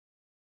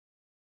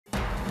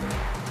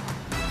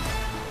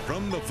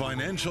From the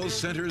financial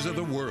centers of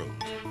the world,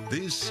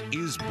 this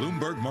is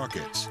Bloomberg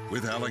Markets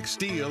with Alix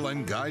Steel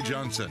and Guy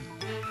Johnson.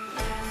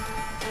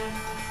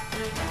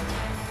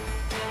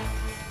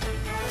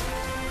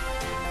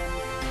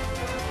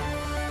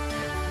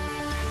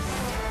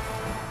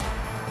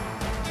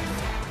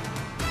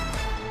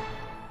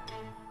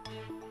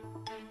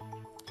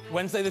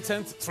 Wednesday the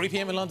 10th, 3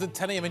 p.m. in London,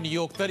 10 a.m. in New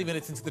York, 30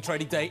 minutes into the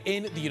trading day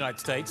in the United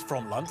States.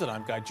 From London,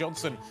 I'm Guy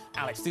Johnson.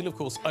 Alix Steel, of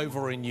course,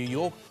 over in New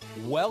York.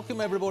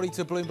 Welcome, everybody,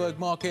 to Bloomberg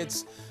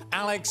Markets.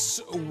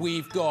 Alex,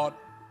 we've got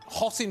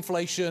hot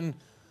inflation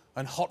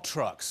and hot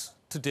trucks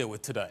to deal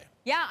with today.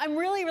 Yeah, I'm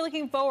really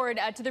looking forward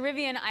to the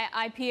Rivian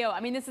IPO. I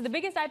mean, this is the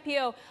biggest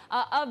IPO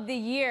of the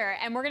year,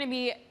 and we're going to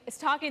be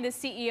talking to the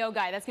CEO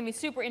guy. That's going to be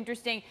super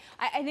interesting.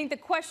 I think the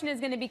question is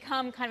going to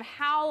become kind of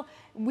how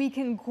we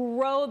can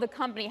grow the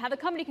company, how the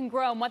company can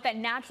grow, and what that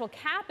natural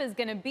cap is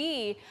going to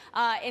be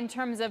in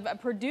terms of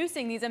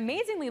producing these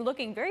amazingly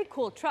looking, very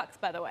cool trucks,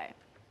 by the way.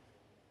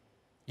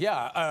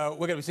 Yeah,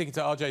 we're going to be speaking to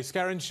RJ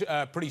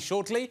Scaringe pretty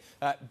shortly.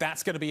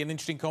 That's going to be an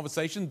interesting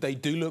conversation. They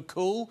do look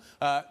cool.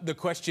 The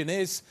question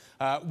is,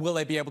 will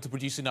they be able to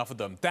produce enough of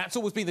them? That's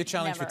always been the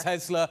challenge for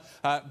Tesla.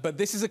 But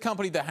this is a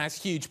company that has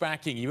huge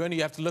backing. You only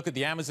have to look at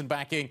the Amazon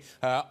backing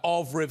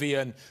of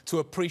Rivian to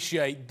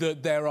appreciate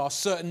that there are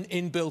certain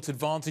inbuilt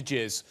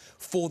advantages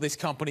for this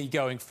company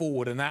going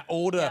forward. And that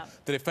order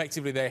that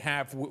effectively they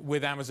have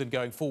with Amazon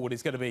going forward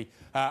is going to be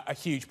a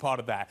huge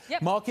part of that.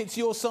 Markets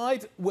your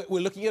side,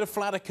 we're looking at a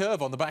flatter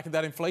curve on the back of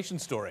that inflation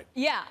story.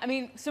 Yeah, I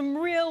mean, some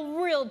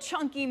real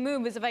chunky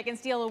moves, if I can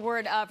steal a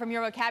word from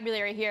your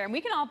vocabulary here. And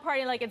we can all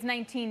party like it's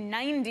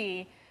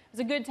 1990. It was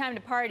a good time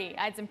to party.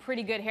 I had some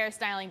pretty good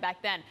hairstyling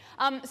back then.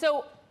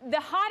 So the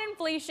hot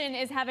inflation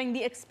is having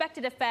the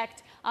expected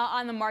effect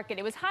on the market.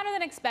 It was hotter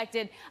than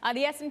expected.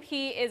 The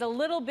S&P is a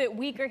little bit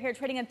weaker here,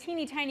 trading a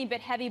teeny tiny bit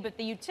heavy, but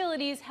the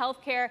utilities,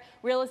 healthcare,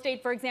 real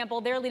estate, for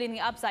example, they're leading the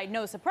upside.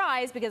 No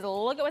surprise, because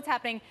look at what's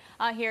happening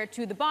here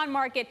to the bond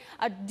market.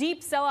 A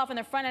deep sell-off in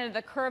the front end of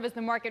the curve as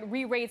the market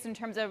re-rates in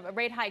terms of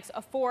rate hikes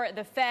for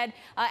the Fed,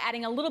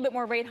 adding a little bit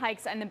more rate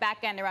hikes in the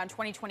back end around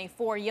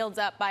 2024, yields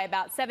up by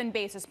about 7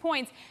 basis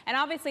points. And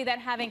obviously that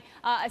having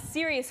a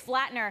serious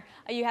flattener.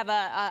 You have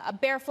a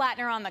bear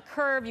flattener on the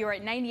curve. You're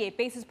at 98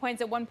 basis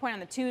points at one point on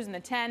the 2s and the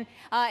 10.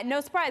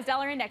 No surprise,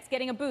 dollar index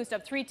getting a boost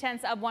of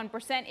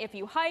 0.3% if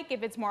you hike.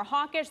 If it's more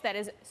hawkish, that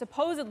is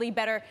supposedly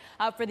better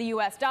for the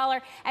U.S.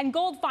 dollar. And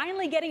gold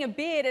finally getting a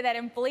bid at that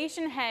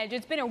inflation hedge.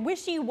 It's been a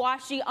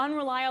wishy-washy,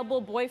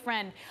 unreliable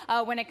boyfriend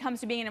when it comes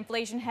to being an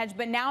inflation hedge,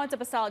 but now it's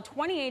up a solid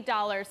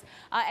 $28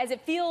 as it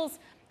feels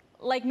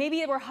like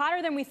maybe we're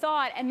hotter than we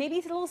thought, and maybe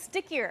it's a little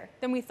stickier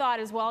than we thought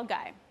as well,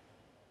 Guy.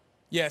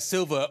 Yeah,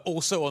 silver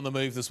also on the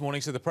move this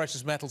morning, so the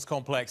precious metals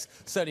complex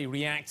certainly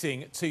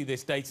reacting to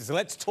this data. So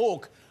let's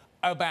talk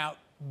about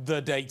the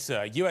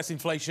data. U.S.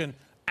 inflation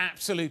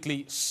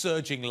absolutely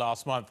surging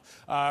last month,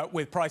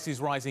 with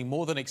prices rising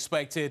more than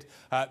expected,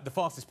 the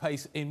fastest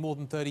pace in more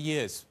than 30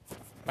 years.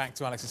 Back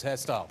to Alex's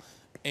hairstyle.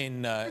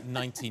 In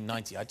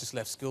 1990. I just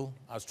left school.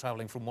 I was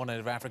traveling from one end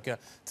of Africa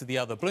to the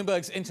other.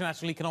 Bloomberg's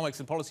international economics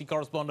and policy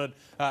correspondent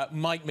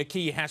Mike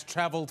McKee has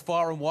traveled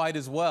far and wide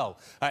as well.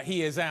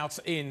 He is out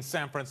in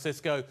San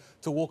Francisco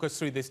to walk us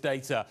through this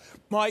data.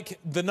 Mike,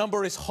 the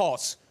number is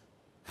hot.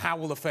 How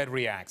will the Fed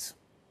react?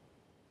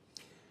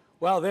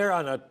 Well, they're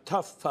on a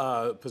tough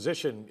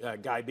position,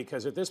 Guy,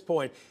 because at this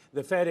point,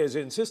 the Fed is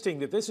insisting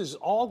that this is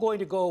all going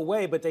to go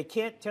away, but they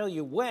can't tell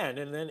you when.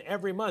 And then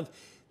every month,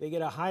 they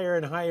get a higher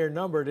and higher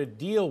number to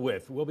deal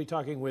with. We'll be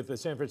talking with the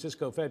San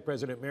Francisco Fed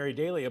President Mary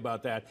Daly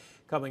about that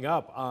coming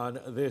up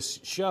on this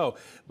show.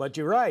 But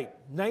you're right,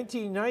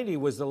 1990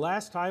 was the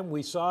last time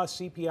we saw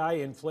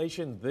CPI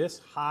inflation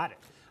this hot.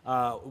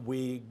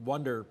 We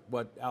wonder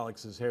what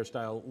Alex's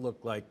hairstyle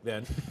looked like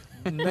then.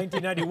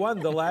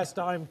 1991, the last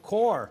time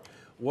core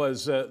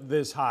was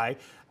this high.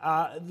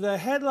 The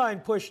headline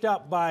pushed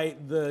up by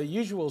the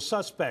usual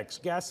suspects,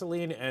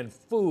 gasoline and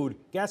food.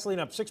 Gasoline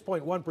up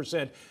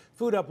 6.1%,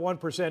 food up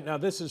 1%. Now,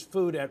 this is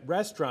food at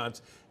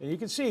restaurants. And you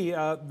can see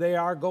they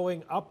are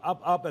going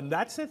up. And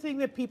that's the thing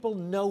that people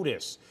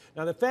notice.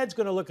 Now, the Fed's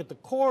going to look at the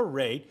core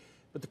rate,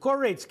 but the core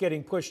rate's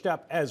getting pushed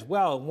up as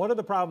well. And one of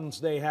the problems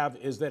they have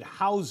is that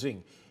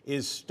housing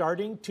is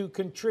starting to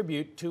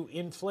contribute to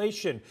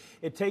inflation.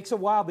 It takes a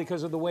while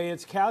because of the way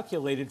it's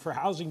calculated for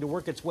housing to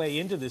work its way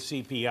into the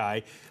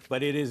CPI,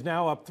 but it is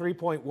now up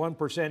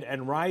 3.1%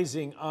 and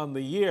rising on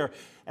the year.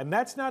 And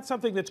that's not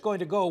something that's going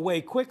to go away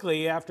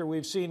quickly after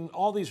we've seen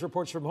all these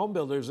reports from home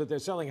builders that they're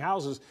selling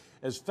houses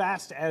as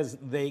fast as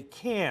they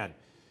can.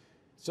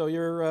 So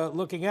you're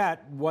looking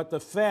at what the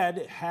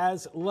Fed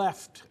has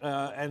left,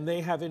 and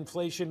they have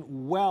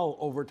inflation well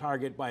over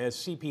target by a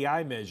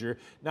CPI measure,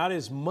 not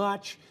as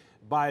much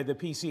by the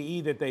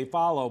PCE that they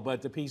follow,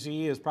 but the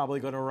PCE is probably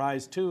going to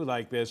rise too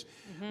like this.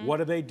 What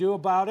do they do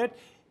about it?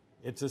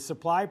 It's a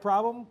supply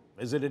problem.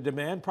 Is it a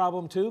demand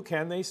problem too?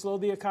 Can they slow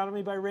the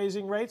economy by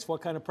raising rates?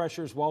 What kind of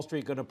pressure is Wall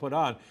Street going to put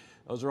on?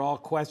 Those are all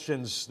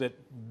questions that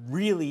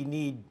really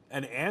need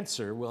an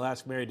answer. We'll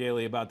ask Mary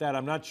Daly about that.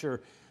 I'm not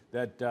sure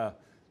that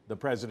the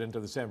president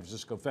of the San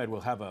Francisco Fed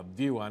will have a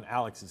view on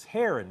Alix's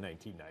hair in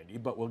 1990,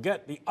 but we'll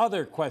get the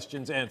other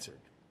questions answered.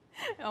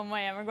 Oh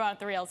man, we're going off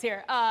the rails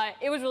here.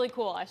 It was really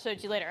cool. I'll show it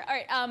to you later. All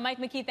right, Mike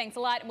McKee, thanks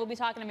a lot. And we'll be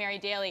talking to Mary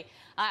Daly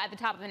at the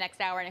top of the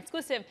next hour, an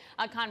exclusive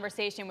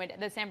conversation with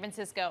the San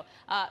Francisco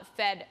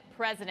Fed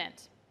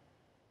president.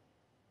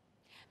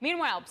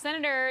 Meanwhile,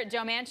 Senator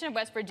Joe Manchin of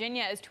West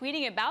Virginia is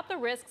tweeting about the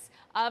risks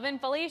of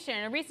inflation.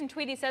 In a recent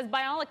tweet, he says,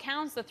 by all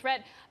accounts, the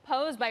threat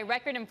posed by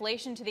record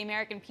inflation to the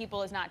American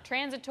people is not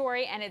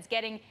transitory, and it's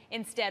getting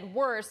instead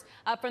worse.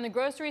 From the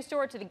grocery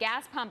store to the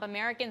gas pump,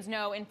 Americans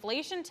know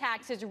inflation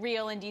tax is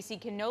real, and D.C.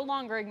 can no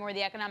longer ignore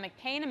the economic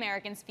pain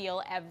Americans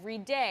feel every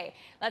day.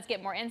 Let's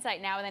get more insight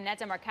now with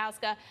Annette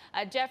Markowska,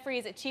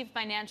 Jefferies' chief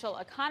financial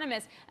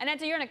economist.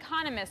 Annette, you're an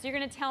economist. You're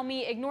going to tell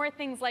me ignore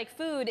things like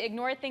food,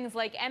 ignore things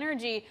like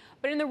energy,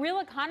 but in the real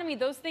economy,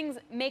 those things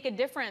make a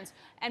difference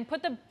and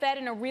put the Fed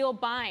in a real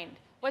bind.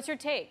 What's your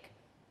take?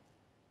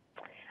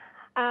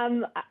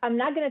 I'm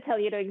not going to tell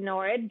you to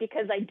ignore it,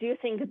 because I do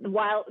think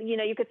while,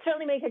 you could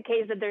certainly make a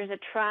case that there's a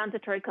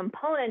transitory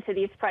component to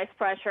these price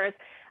pressures.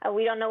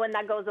 We don't know when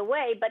that goes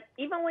away. But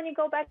even when you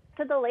go back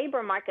to the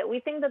labor market,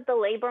 we think that the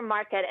labor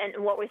market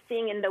and what we're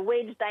seeing in the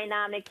wage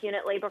dynamic,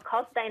 unit labor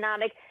cost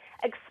dynamic,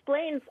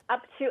 explains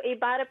up to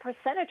about a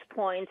percentage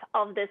point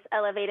of this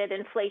elevated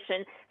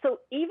inflation.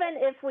 So even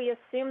if we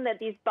assume that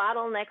these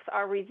bottlenecks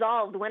are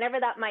resolved, whenever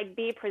that might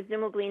be,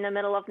 presumably in the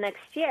middle of next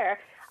year,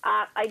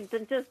 I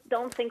just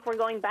don't think we're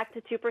going back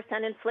to 2%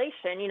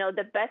 inflation.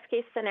 The best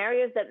case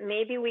scenario is that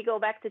maybe we go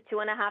back to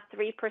 2.5%,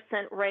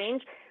 3%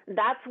 range.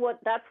 That's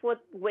what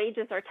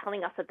wages are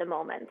telling us at the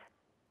moment.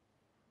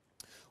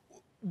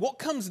 What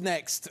comes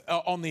next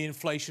on the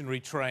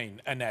inflationary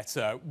train, Annette?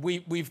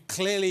 We've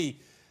clearly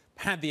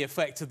had the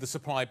effect of the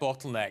supply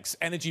bottlenecks.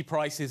 Energy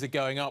prices are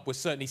going up. We're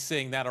certainly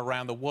seeing that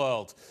around the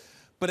world.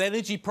 But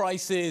energy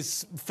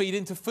prices feed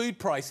into food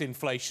price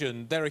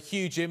inflation. They're a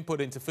huge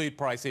input into food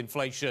price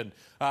inflation.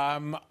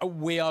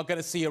 We are going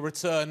to see a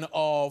return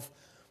of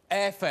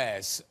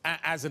airfares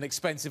as an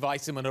expensive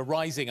item and a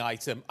rising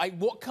item.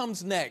 What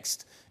comes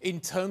next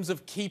in terms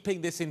of keeping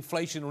this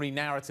inflationary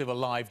narrative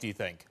alive, do you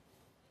think?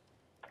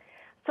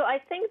 So I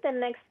think the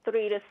next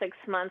 3 to 6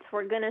 months,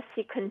 we're going to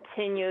see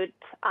continued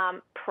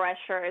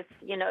pressures.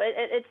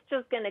 It's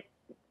just going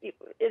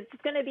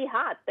to be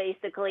hot,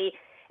 basically.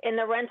 In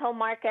the rental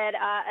market,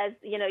 as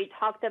you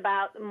talked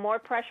about, more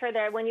pressure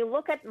there. When you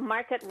look at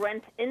market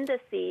rent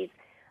indices,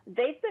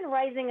 they've been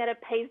rising at a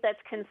pace that's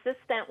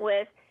consistent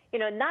with,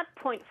 not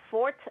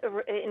 0.4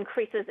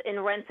 increases in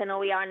rents and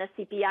OER and a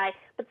CPI,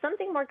 but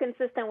something more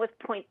consistent with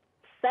 0.7,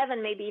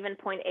 maybe even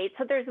 0.8.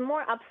 So there's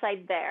more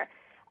upside there.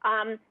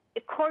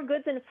 Core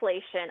goods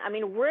inflation.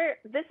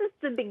 This is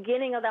the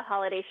beginning of the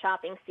holiday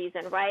shopping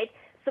season, right?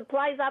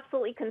 Supply is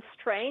absolutely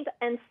constrained,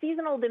 and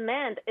seasonal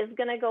demand is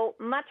going to go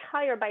much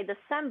higher by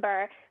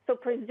December. So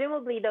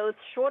presumably those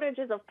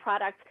shortages of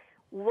products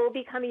will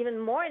become even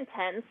more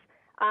intense.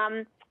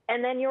 And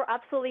then you're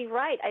absolutely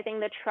right. I think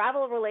the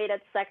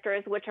travel-related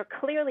sectors, which are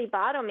clearly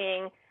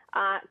bottoming,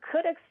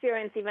 could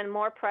experience even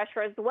more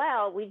pressure as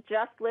well. We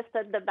just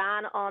lifted the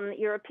ban on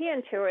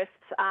European tourists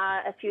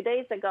a few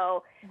days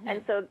ago,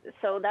 and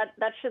so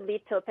that should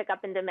lead to a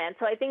pickup in demand.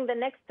 So I think the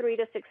next 3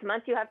 to 6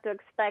 months you have to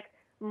expect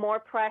more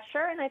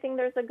pressure, and I think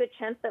there's a good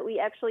chance that we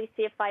actually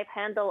see a 5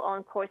 handle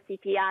on core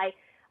CPI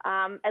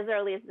as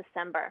early as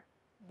December.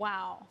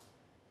 Wow.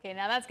 Okay,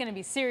 now that's going to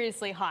be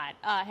seriously hot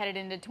headed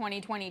into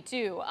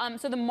 2022.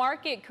 So the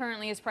market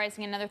currently is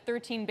pricing another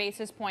 13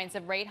 basis points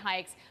of rate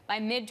hikes by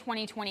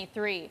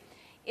mid-2023.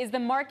 Is the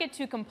market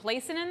too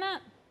complacent in that?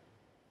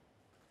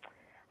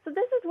 So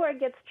this is where it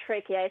gets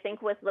tricky, I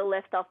think, with the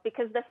liftoff,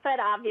 because the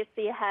Fed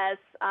obviously has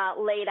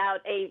laid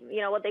out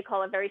what they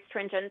call a very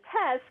stringent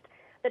test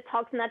that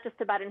talks not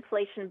just about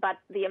inflation, but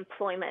the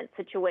employment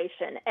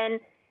situation.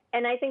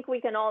 And I think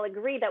we can all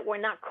agree that we're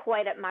not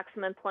quite at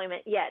maximum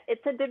employment yet.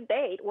 It's a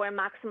debate where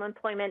maximum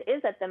employment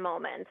is at the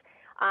moment.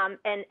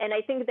 And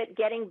I think that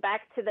getting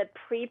back to the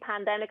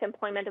pre-pandemic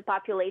employment to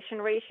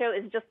population ratio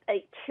is just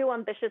too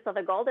ambitious of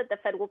a goal that the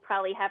Fed will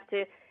probably have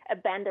to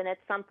abandon at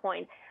some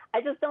point.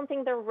 I just don't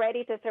think they're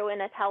ready to throw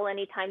in a towel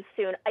anytime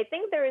soon. I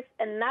think there is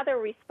another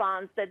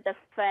response that the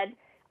Fed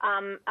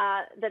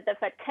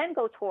can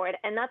go toward,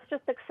 and that's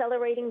just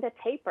accelerating the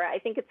taper. I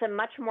think it's a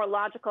much more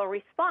logical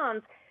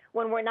response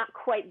when we're not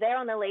quite there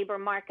on the labor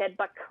market,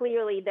 but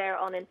clearly there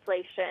on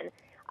inflation.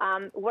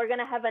 We're going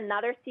to have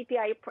another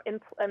CPI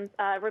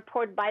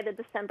report by the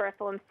December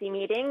FOMC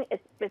meeting.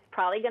 It's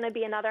probably going to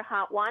be another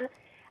hot one.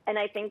 And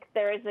I think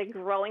there is a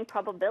growing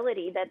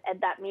probability that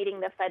at that meeting,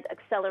 the Fed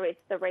accelerates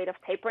the rate of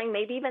tapering,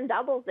 maybe even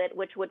doubles it,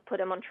 which would put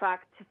them on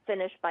track to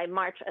finish by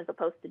March as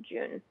opposed to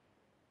June.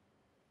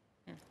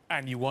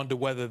 And you wonder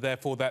whether,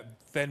 therefore,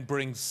 that then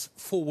brings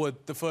forward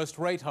the first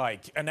rate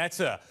hike. Annette,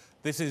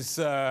 this is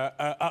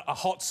a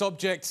hot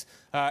subject.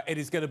 It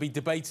is going to be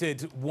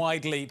debated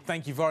widely.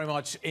 Thank you very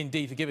much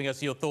indeed for giving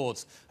us your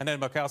thoughts. Annette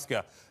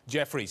Markowska,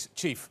 Jefferies'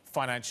 chief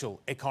financial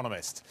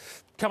economist.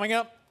 Coming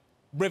up,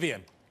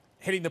 Rivian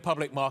hitting the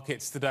public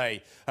markets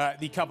today.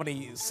 The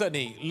company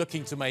certainly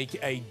looking to make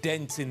a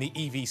dent in the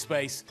EV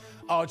space.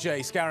 RJ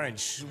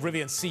Scaringe,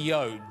 Rivian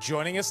CEO,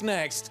 joining us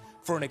next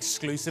for an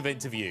exclusive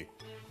interview.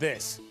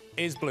 This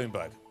is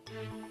Bloomberg.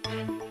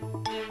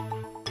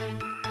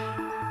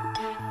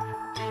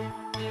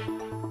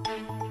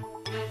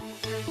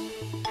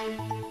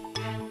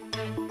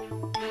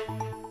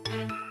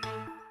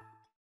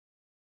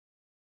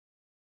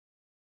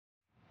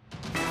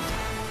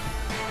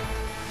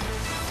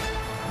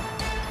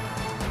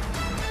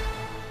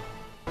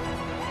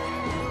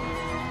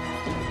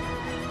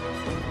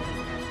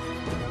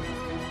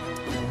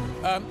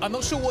 I'm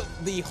not sure what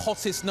the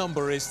hottest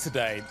number is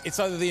today. It's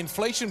either the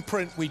inflation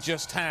print we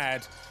just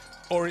had,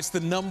 or it's the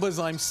numbers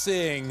I'm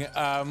seeing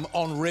on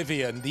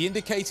Rivian. The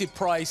indicated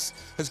price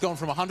has gone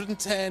from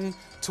 110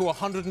 to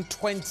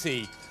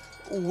 120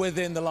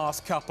 within the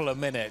last couple of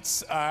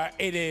minutes.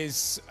 It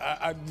is,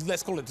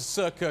 let's call it the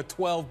circa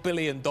 $12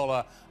 billion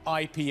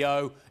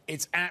IPO.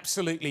 It's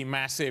absolutely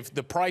massive.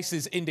 The price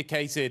is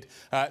indicated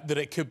that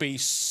it could be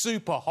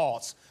super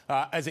hot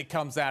as it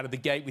comes out of the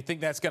gate. We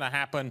think that's going to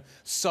happen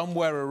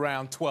somewhere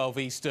around 12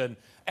 Eastern.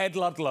 Ed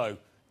Ludlow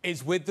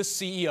is with the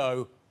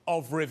CEO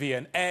of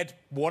Rivian. Ed,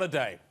 what a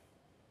day.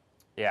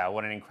 Yeah,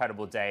 what an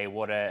incredible day.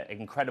 What an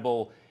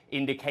incredible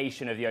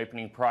indication of the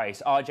opening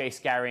price.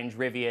 RJ Scaringe,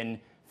 Rivian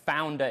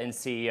founder and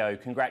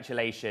CEO,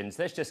 congratulations.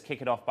 Let's just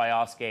kick it off by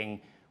asking,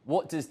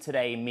 what does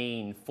today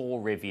mean for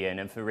Rivian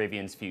and for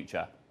Rivian's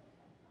future?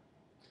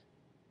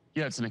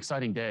 Yeah, it's an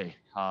exciting day.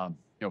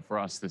 For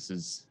us, this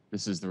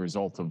is the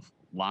result of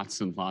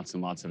lots and lots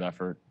and lots of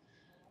effort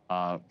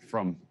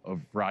from a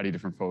variety of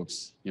different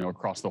folks,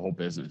 across the whole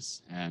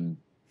business. And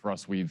for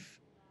us, we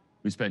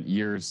spent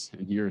years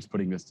and years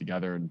putting this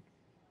together. And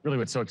really,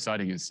 what's so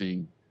exciting is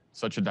seeing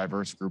such a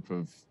diverse group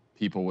of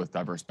people with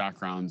diverse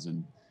backgrounds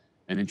and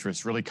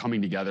interests really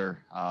coming together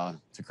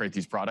to create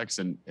these products.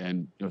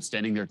 And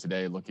standing there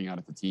today, looking out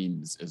at the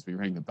team as we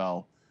rang the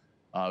bell,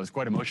 it was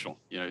quite emotional.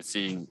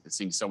 Seeing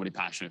so many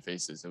passionate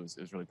faces. It was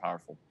really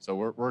powerful. So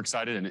we're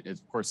excited, and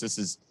of course, this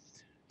is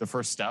the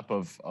first step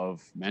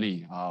of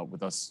many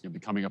with us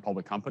becoming a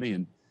public company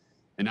and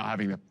now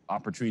having the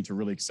opportunity to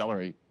really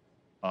accelerate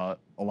a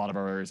lot of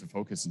our areas of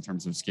focus in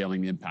terms of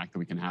scaling the impact that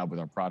we can have with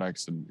our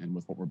products and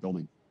with what we're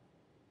building.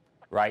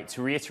 Right.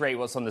 To reiterate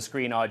what's on the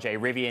screen, RJ,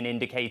 Rivian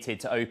indicated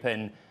to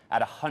open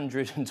at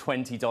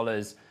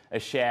 $120 a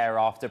share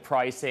after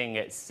pricing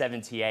at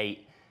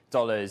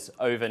 $78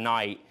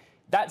 overnight.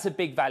 That's a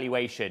big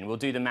valuation. We'll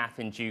do the math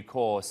in due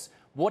course.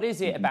 What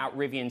is it about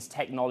Rivian's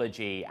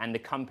technology and the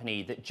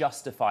company that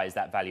justifies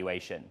that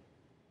valuation?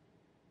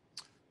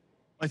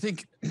 I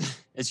think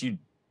as you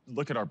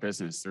look at our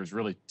business, there's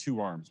really two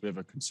arms. We have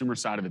a consumer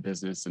side of the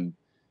business, and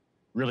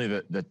really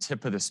the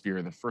tip of the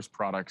spear, the first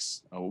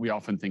products, what we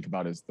often think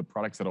about is the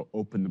products that'll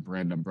open the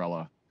brand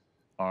umbrella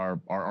are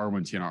our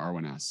R1T and our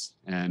R1S.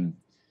 And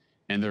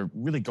they're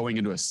really going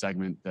into a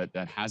segment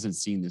that hasn't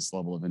seen this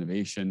level of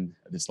innovation,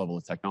 this level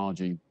of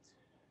technology,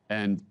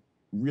 and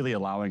really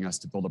allowing us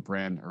to build a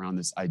brand around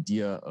this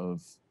idea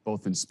of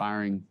both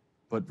inspiring,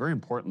 but very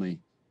importantly,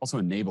 also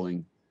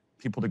enabling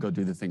people to go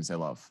do the things they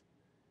love.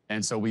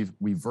 And so we've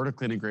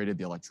vertically integrated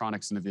the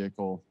electronics in the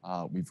vehicle.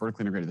 We've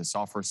vertically integrated the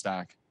software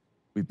stack.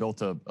 We've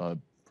built a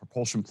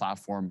propulsion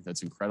platform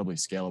that's incredibly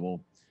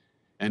scalable.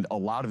 And a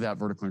lot of that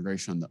vertical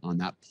integration on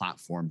that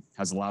platform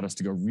has allowed us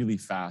to go really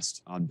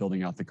fast on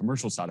building out the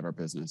commercial side of our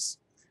business,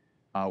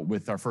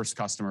 with our first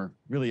customer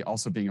really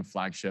also being a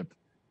flagship,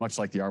 much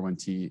like the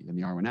R1T and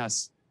the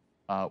R1S,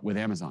 with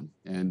Amazon.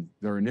 And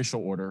their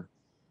initial order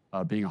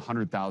being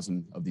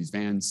 100,000 of these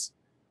vans,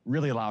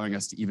 really allowing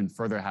us to even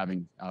further have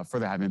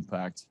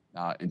impact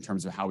in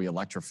terms of how we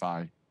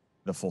electrify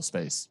the full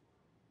space.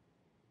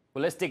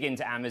 Well, let's dig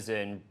into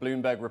Amazon.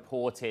 Bloomberg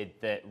reported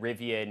that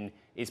Rivian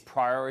is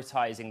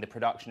prioritizing the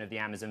production of the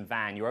Amazon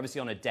van. You're obviously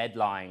on a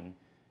deadline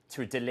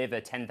to deliver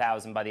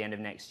 10,000 by the end of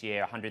next year,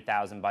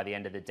 100,000 by the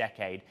end of the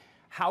decade.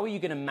 How are you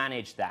going to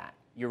manage that,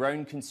 your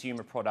own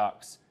consumer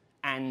products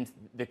and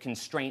the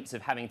constraints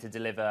of having to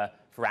deliver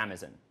for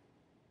Amazon?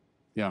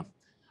 Yeah,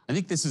 I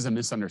think this is a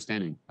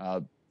misunderstanding.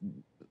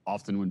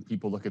 Often when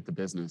people look at the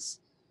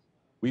business,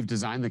 we've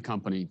designed the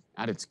company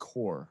at its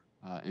core,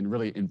 and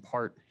really in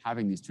part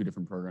having these two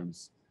different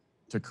programs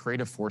to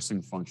create a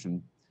forcing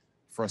function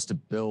for us to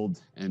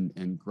build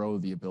and grow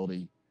the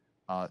ability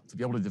to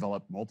be able to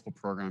develop multiple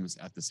programs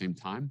at the same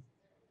time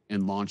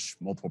and launch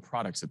multiple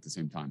products at the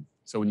same time.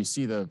 So when you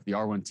see the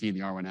R1T,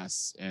 the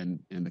R1S, and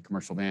the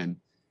commercial van,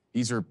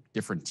 these are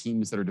different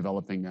teams that are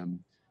developing them,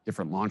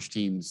 different launch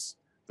teams.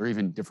 They're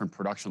even different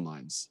production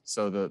lines.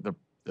 So the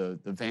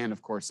van,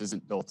 of course,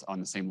 isn't built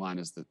on the same line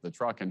as the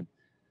truck, and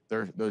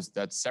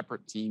that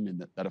separate team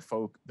and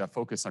that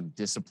focus on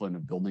discipline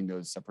of building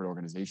those separate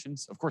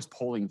organizations, of course,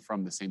 pulling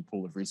from the same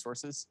pool of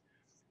resources,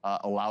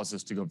 allows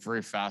us to go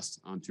very fast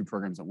on two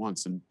programs at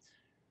once. And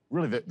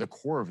really, the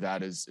core of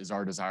that is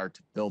our desire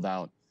to build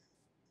out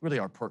really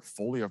our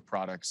portfolio of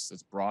products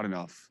that's broad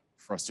enough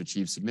for us to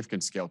achieve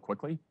significant scale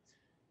quickly,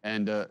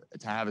 and to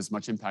have as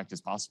much impact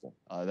as possible.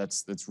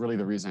 That's really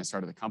the reason I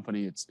started the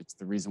company. It's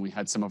the reason we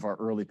had some of our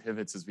early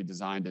pivots as we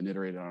designed and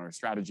iterated on our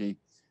strategy,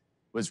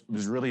 was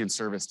really in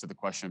service to the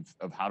question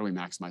of how do we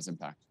maximize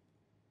impact.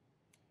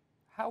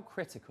 How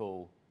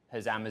critical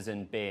has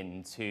Amazon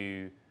been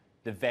to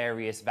the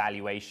various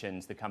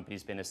valuations the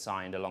company's been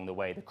assigned along the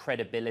way, the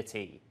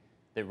credibility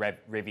that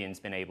Rivian's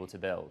been able to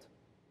build?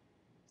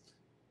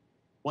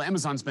 Well,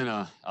 Amazon's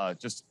been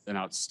just an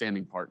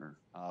outstanding partner.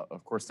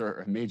 Of course,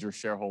 they're a major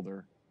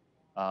shareholder,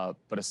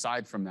 but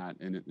aside from that,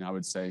 and I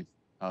would say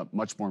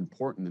much more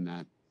important than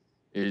that,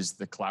 is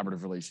the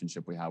collaborative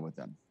relationship we have with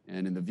them.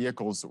 And in the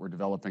vehicles that we're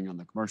developing on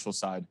the commercial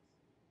side,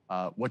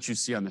 what you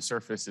see on the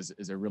surface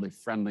is a really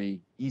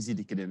friendly, easy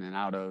to get in and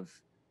out of,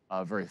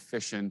 very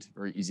efficient,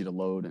 very easy to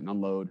load and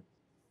unload,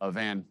 a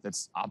van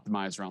that's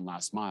optimized around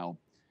last mile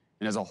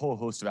and has a whole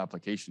host of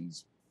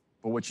applications.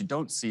 But what you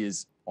don't see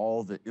is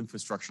all the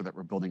infrastructure that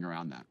we're building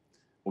around that,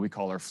 what we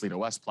call our Fleet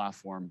OS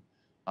platform,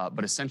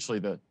 but essentially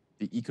the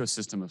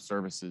ecosystem of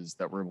services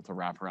that we're able to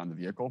wrap around the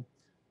vehicle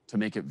to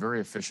make it very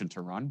efficient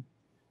to run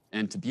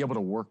and to be able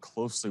to work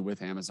closely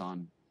with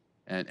Amazon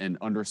and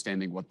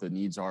understanding what the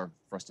needs are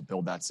for us to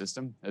build that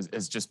system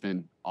has just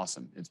been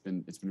awesome. It's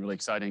been really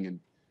exciting,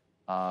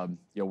 and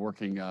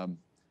working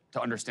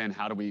to understand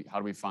how do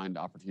we find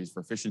opportunities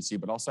for efficiency,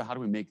 but also how do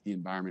we make the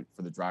environment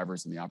for the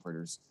drivers and the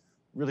operators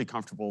really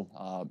comfortable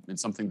and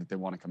something that they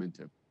want to come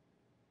into.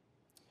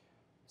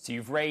 So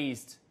you've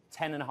raised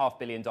 $10.5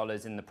 billion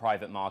in the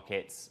private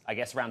markets, I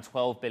guess around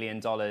 $12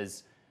 billion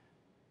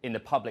in the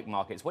public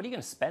markets. What are you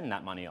going to spend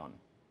that money on?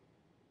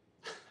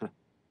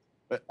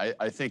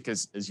 I think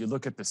as you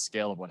look at the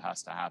scale of what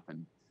has to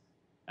happen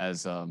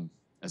as an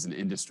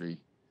industry,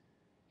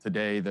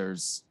 today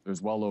there's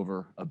well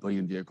over 1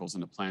 billion vehicles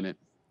on the planet.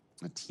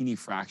 A teeny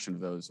fraction of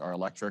those are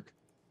electric.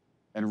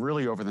 And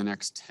really over the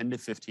next 10 to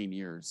 15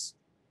 years,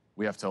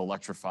 we have to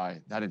electrify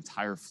that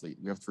entire fleet.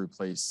 We have to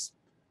replace,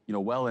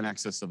 well in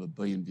excess of 1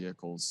 billion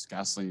vehicles,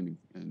 gasoline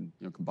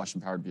and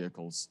combustion powered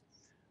vehicles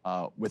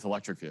with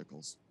electric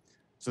vehicles.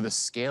 So the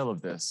scale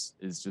of this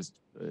is just,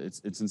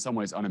 it's in some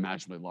ways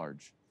unimaginably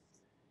large.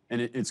 And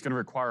it's going to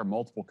require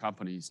multiple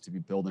companies to be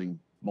building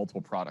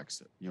multiple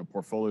products,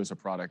 portfolios of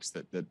products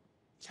that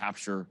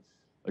capture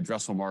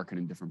addressable market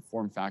in different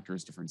form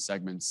factors, different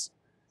segments.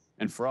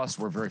 And for us,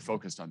 we're very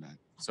focused on that.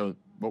 So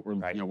what we're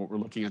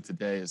looking at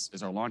today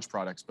is our launch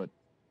products, but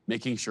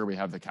making sure we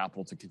have the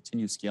capital to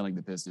continue scaling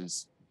the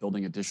business,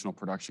 building additional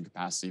production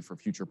capacity for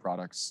future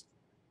products,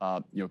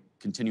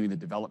 continuing the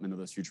development of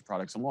those future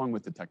products along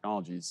with the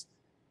technologies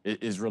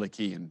is really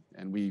key.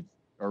 And we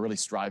are really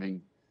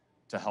striving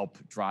to help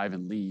drive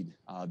and lead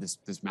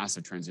this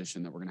massive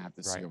transition that we're going to have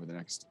to see over the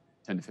next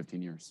 10 to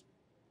 15 years.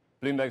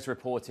 Bloomberg's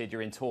reported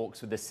you're in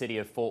talks with the city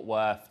of Fort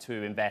Worth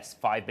to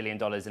invest $5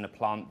 billion in a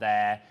plant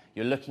there.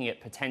 You're looking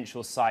at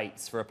potential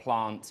sites for a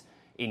plant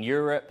in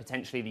Europe,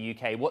 potentially the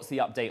UK. What's the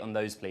update on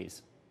those,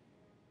 please?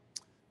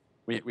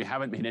 We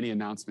haven't made any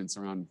announcements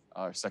around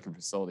our second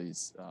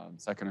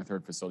or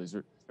third facilities.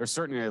 There's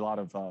certainly a lot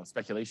of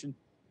speculation,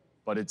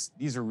 but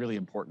these are really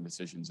important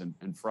decisions.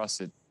 And for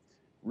us, it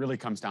really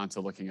comes down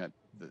to looking at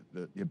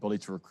the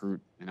ability to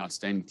recruit an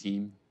outstanding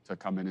team to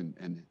come in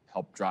and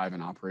help drive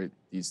and operate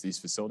these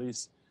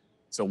facilities.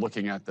 So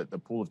looking at the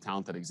pool of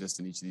talent that exists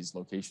in each of these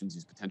locations,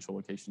 these potential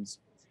locations,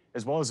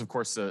 as well as, of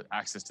course,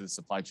 access to the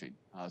supply chain.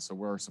 So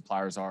where our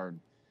suppliers are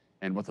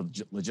and what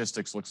the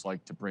logistics looks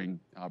like to bring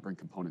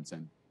components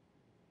in.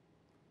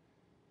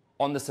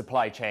 On the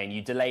supply chain,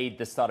 you delayed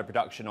the start of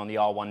production on the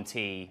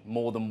R1T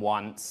more than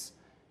once.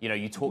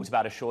 You talked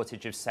about a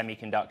shortage of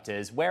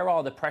semiconductors. Where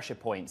are the pressure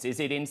points? Is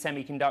it in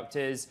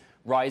semiconductors,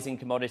 rising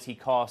commodity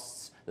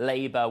costs,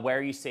 labor? Where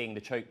are you seeing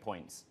the choke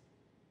points?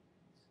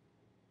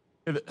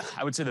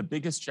 I would say the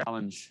biggest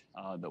challenge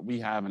that we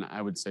have, and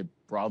I would say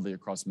broadly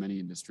across many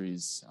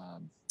industries,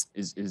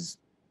 is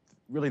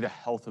really the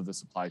health of the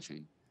supply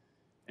chain.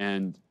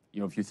 And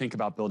if you think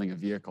about building a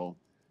vehicle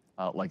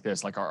like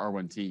this, like our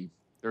R1T,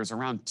 there's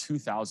around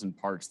 2,000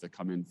 parts that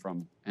come in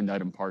from end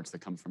item parts that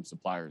come from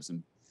suppliers.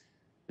 And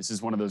this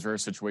is one of those rare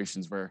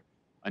situations where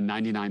a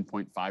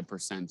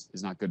 99.5%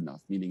 is not good enough,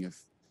 meaning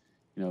if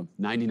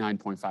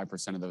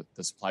 99.5% of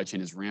the supply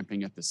chain is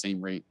ramping at the same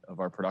rate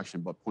of our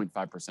production, but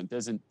 0.5%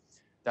 isn't,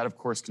 that of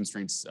course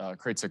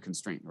creates a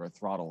constraint or a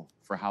throttle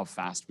for how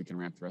fast we can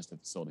ramp the rest of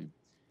the facility.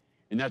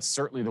 And that's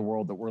certainly the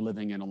world that we're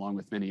living in, along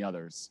with many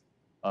others,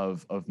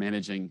 of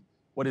managing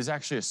what is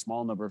actually a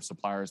small number of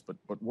suppliers, but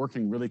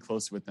working really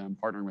closely with them,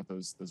 partnering with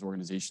those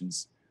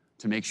organizations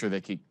to make sure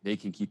they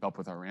can keep up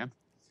with our ramp.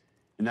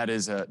 And that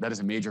is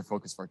a major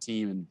focus of our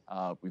team.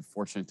 And we're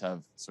fortunate to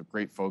have some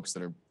great folks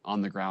that are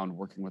on the ground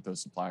working with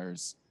those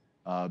suppliers,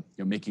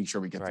 making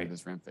sure we get through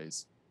this ramp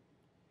phase.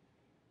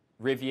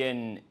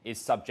 Rivian is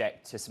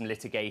subject to some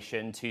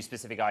litigation, 2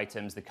 specific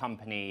items the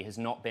company has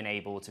not been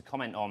able to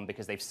comment on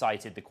because they've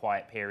cited the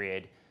quiet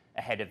period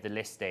ahead of the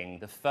listing.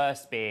 The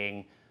first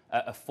being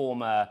a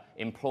former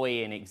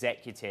employee and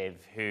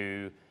executive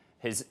who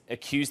has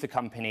accused the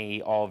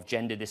company of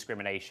gender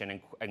discrimination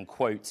and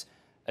quote,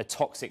 a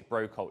toxic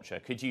bro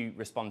culture. Could you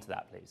respond to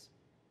that, please?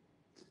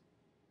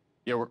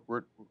 Yeah,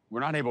 we're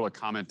not able to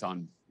comment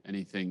on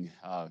anything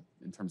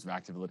in terms of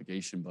active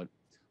litigation, but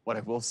what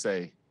I will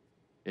say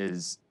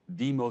is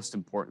the most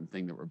important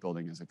thing that we're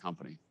building as a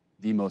company,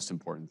 the most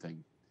important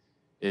thing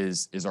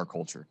is our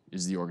culture,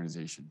 is the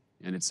organization.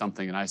 And it's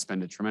something that I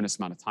spend a tremendous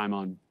amount of time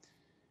on.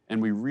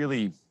 And we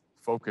really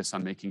focus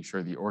on making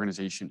sure the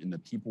organization and the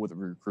people that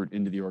we recruit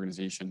into the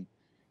organization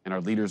and our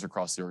leaders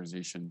across the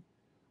organization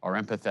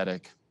are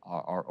empathetic,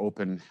 are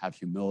open, have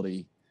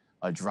humility,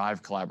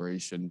 drive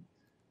collaboration.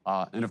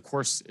 And of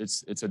course,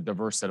 it's a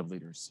diverse set of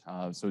leaders.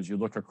 So as you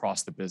look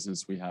across the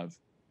business, we have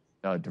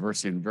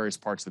diversity in various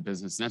parts of the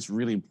business. And that's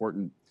really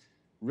important,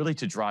 really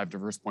to drive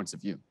diverse points of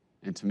view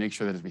and to make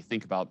sure that as we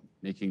think about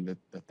making the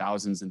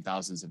thousands and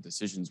thousands of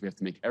decisions we have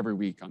to make every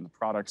week on the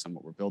products, on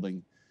what we're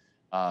building,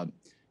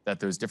 that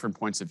those different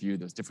points of view,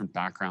 those different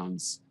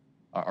backgrounds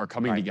are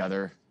coming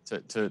together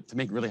to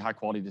make really high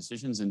quality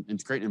decisions and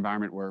to create an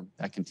environment where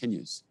that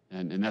continues.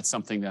 And that's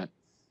something that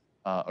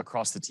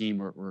across the team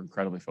we're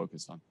incredibly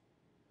focused on.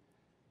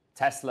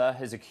 Tesla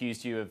has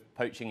accused you of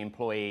poaching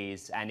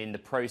employees and in the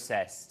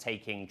process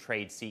taking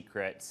trade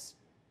secrets.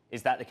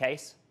 Is that the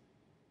case?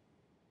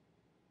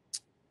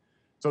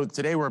 So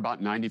today we're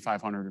about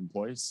 9,500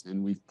 employees,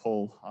 and we've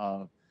pulled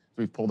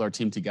our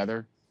team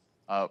together.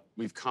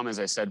 We've come, as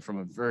I said, from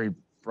a very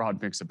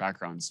broad mix of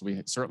backgrounds. So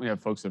we certainly have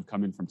folks that have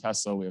come in from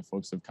Tesla. We have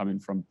folks that have come in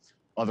from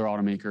other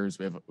automakers.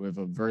 We have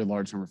a very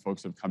large number of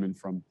folks that have come in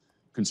from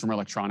consumer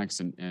electronics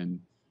and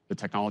the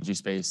technology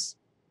space.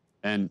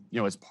 And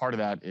as part of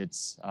that,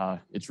 it's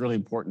really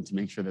important to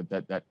make sure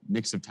that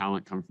mix of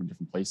talent coming from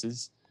different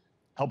places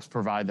helps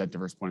provide that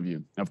diverse point of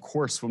view. Now, of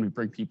course, when we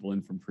bring people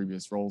in from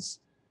previous roles,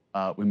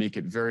 we make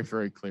it very,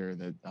 very clear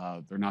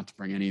that they're not to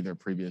bring any of their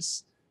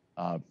previous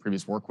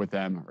work with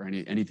them or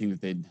anything that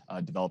they'd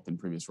developed in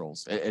previous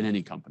roles in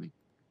any company.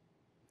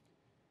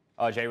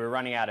 RJ, we're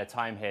running out of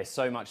time here.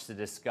 So much to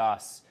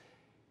discuss.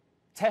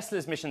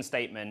 Tesla's mission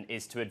statement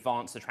is to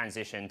advance the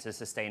transition to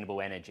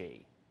sustainable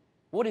energy.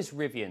 What is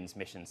Rivian's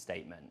mission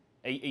statement?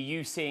 Are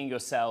you seeing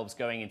yourselves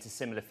going into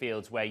similar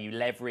fields where you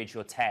leverage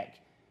your tech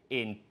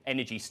in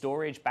energy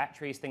storage,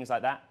 batteries, things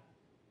like that?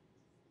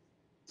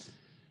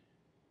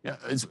 Yeah,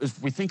 as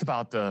we think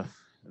about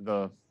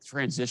the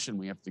transition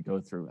we have to go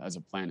through as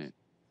a planet,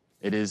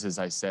 it is, as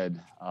I said,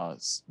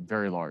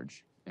 very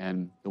large.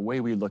 And the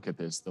way we look at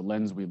this, the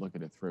lens we look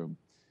at it through,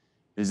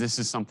 is this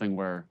is something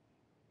where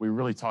we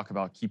really talk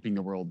about keeping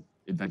the world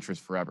adventurous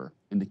forever.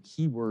 And the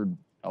key word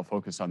I'll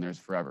focus on there is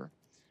forever.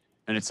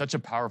 And it's such a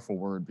powerful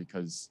word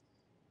because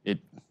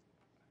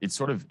it's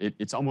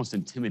almost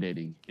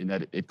intimidating in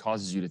that it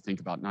causes you to think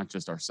about not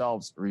just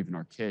ourselves or even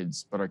our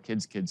kids, but our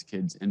kids' kids'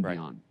 kids and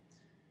beyond.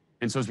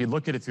 And so as we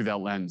look at it through that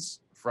lens,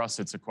 for us,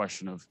 it's a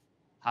question of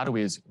how do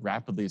we, as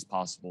rapidly as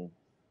possible,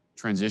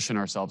 transition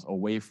ourselves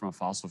away from a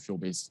fossil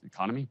fuel-based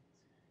economy.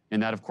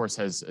 And that, of course,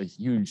 has a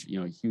huge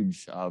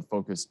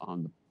focus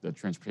on the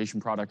transportation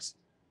products,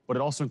 but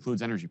it also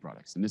includes energy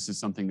products. And this is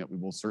something that we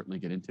will certainly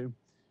get into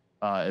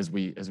as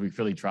we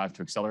really drive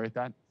to accelerate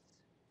that.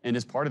 And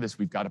as part of this,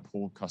 we've got to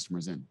pull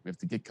customers in. We have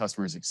to get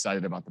customers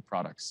excited about the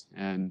products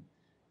and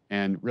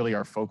really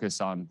our focus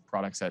on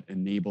products that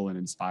enable and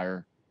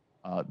inspire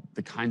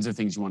the kinds of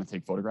things you want to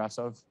take photographs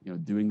of,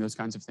 doing those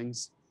kinds of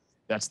things.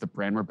 That's the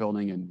brand we're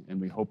building, and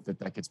we hope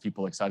that gets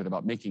people excited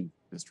about making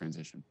this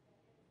transition.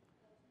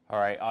 All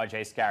right,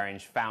 RJ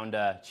Scaringe,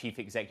 founder, chief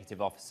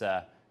executive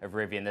officer of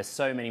Rivian. There's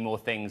so many more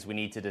things we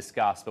need to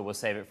discuss, but we'll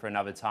save it for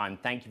another time.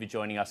 Thank you for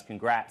joining us.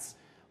 Congrats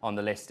on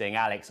the listing.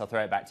 Alix, I'll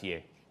throw it back to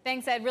you.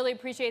 Thanks, Ed. Really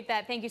appreciate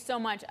that. Thank you so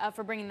much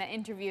for bringing that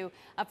interview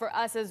for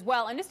us as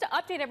well. And just to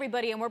update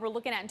everybody on what we're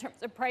looking at in terms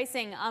of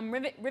pricing,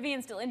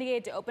 Rivian still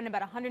indicated to open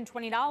about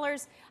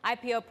 $120,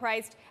 IPO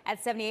priced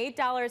at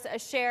 $78 a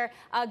share.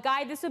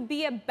 Guy, this would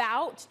be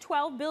about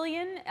 $12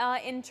 billion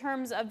in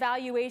terms of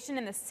valuation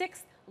and the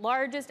sixth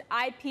largest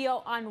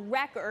IPO on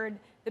record,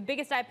 the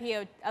biggest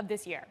IPO of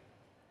this year.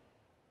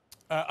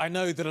 I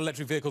know that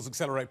electric vehicles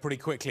accelerate pretty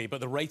quickly, but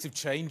the rate of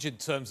change in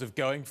terms of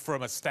going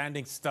from a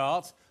standing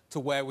start to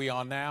where we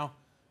are now,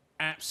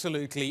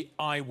 absolutely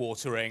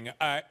eye-watering.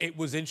 It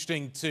was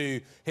interesting to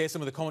hear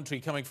some of the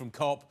commentary coming from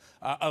COP.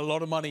 A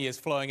lot of money is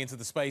flowing into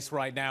the space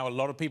right now. A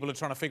lot of people are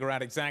trying to figure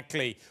out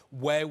exactly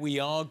where we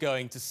are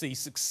going to see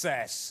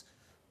success.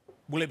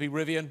 Will it be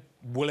Rivian?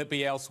 Will it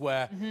be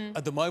elsewhere?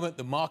 At the moment,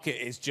 the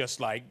market is just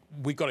like,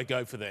 we've got to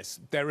go for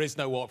this. There is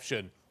no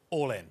option.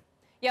 All in.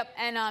 Yep,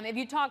 and if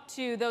you talk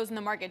to those in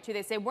the market, too,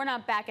 they say we're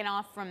not backing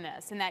off from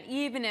this, and that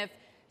even if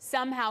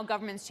somehow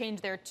governments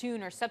change their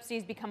tune or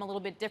subsidies become a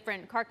little bit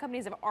different, car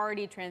companies have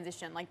already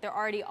transitioned. Like, they're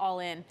already all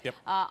in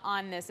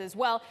on this as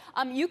well.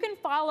 You can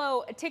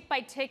follow Tick by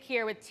Tick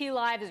here with T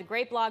Live. There's a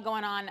great blog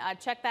going on.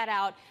 Check that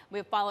out.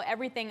 We'll follow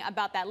everything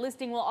about that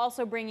listing. We'll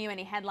also bring you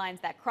any headlines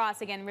that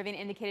cross. Again, Rivian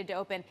indicated to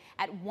open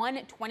at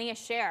 $120 a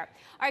share.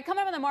 All right,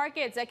 coming up on the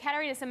markets,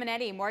 Caterina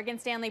Simonetti, Morgan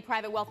Stanley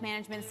Private Wealth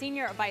Management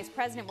Senior Vice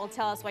President, will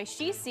tell us why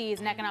she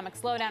sees an economic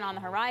slowdown on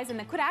the horizon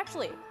that could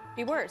actually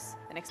be worse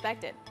than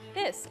expected.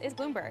 This is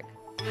Bloomberg.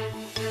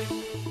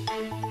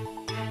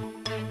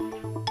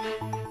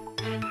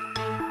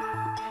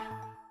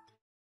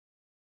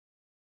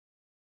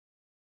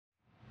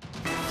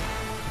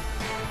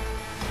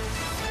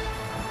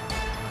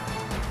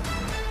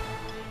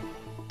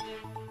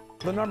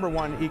 The number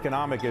one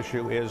economic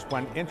issue is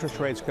when interest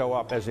rates go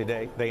up, as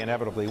they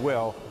inevitably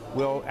will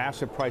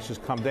asset prices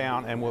come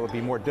down, and will it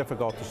be more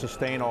difficult to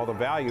sustain all the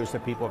values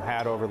that people have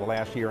had over the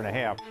last year and a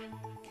half?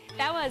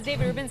 That was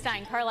David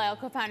Rubenstein, Carlyle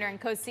co-founder and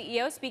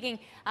co-CEO, speaking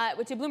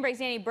to Bloomberg's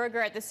Danny Berger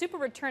at the Super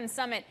Return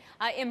Summit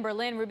in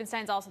Berlin.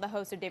 Rubenstein's also the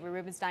host of David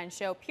Rubenstein's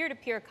show,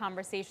 Peer-to-Peer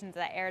Conversations,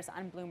 that airs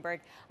on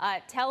Bloomberg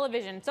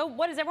television. So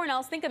what does everyone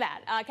else think of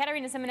that?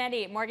 Caterina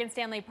Simonetti, Morgan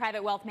Stanley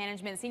Private Wealth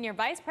Management Senior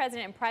Vice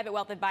President and Private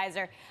Wealth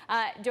Advisor,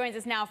 joins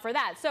us now for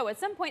that. So at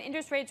some point,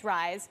 interest rates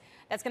rise.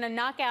 That's going to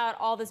knock out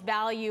all this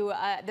value,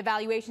 the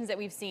valuations that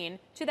we've seen.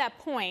 To that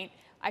point,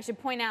 I should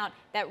point out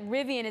that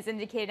Rivian is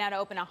indicated now to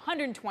open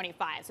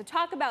 125. So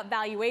talk about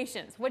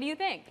valuations. What do you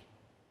think?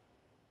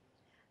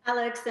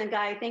 Alex and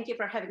Guy, thank you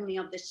for having me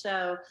on the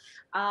show.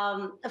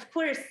 Of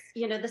course,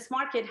 you know, this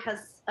market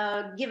has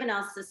given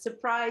us a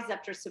surprise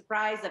after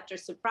surprise after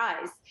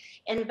surprise,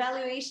 and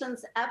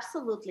valuations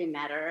absolutely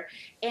matter.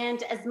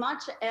 And as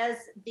much as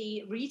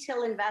the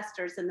retail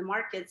investors in the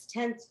markets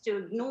tend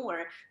to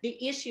ignore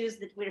the issues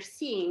that we're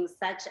seeing,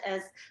 such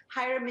as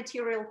higher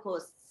material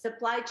costs,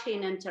 supply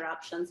chain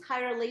interruptions,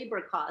 higher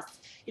labor costs,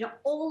 you know,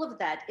 all of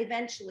that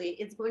eventually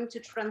is going to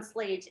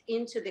translate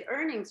into the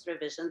earnings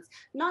revisions,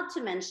 not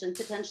to mention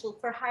potential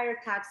for higher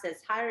taxes,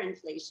 higher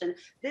inflation.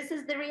 This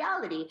is the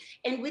reality.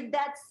 And with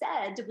that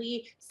said,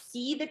 we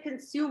see the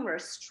consumer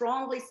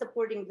strongly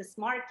supporting this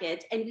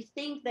market, and we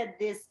think that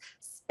this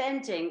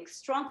spending,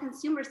 strong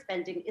consumer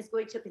spending, is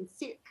going to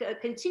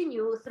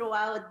continue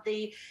throughout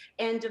the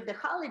end of the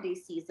holiday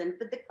season.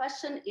 But the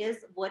question is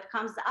what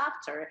comes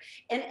after.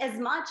 And as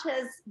much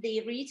as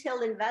the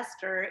retail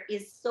investor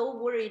is so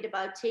worried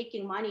about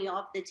taking money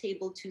off the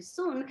table too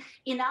soon,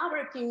 in our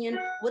opinion,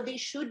 what they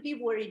should be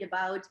worried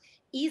about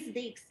is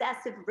the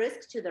excessive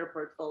risk to their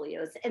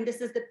portfolios. And this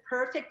is the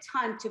perfect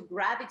time to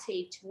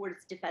gravitate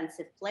towards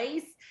defensive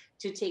plays,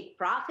 to take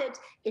profit,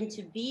 and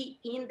to be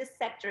in the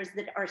sectors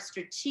that are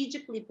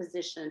strategically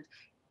positioned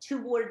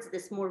towards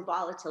this more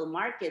volatile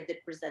market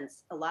that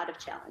presents a lot of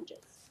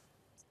challenges.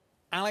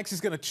 Alex is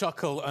going to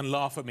chuckle and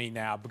laugh at me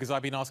now because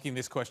I've been asking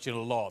this question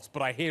a lot,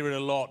 but I hear it a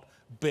lot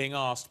being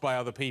asked by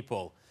other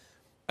people.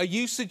 Are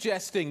you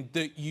suggesting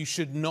that you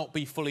should not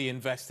be fully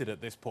invested at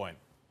this point?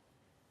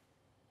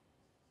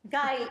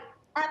 Guy,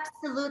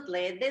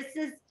 absolutely. This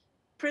is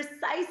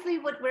precisely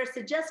what we're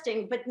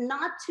suggesting, but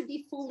not to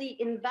be fully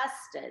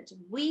invested.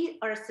 We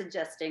are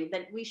suggesting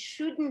that we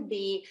shouldn't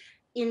be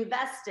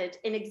invested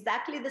in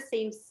exactly the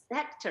same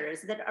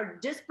sectors that are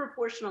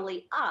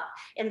disproportionately up.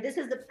 And this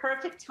is the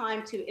perfect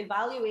time to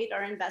evaluate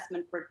our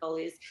investment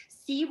portfolios,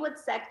 see what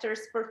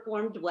sectors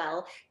performed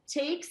well,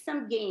 take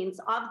some gains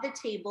off the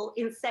table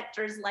in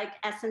sectors like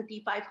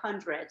S&P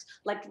 500,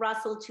 like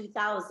Russell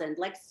 2000,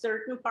 like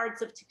certain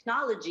parts of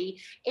technology,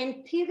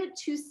 and pivot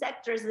to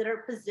sectors that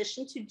are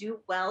positioned to do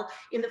well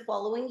in the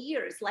following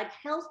years, like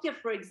healthcare,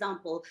 for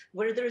example,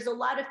 where there's a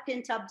lot of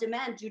pent-up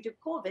demand due to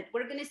COVID.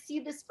 We're going to see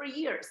this for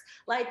years.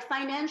 Like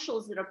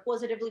financials that are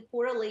positively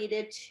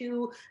correlated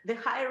to the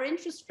higher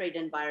interest rate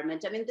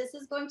environment. I mean, this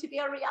is going to be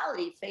a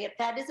reality.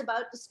 Fed is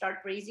about to start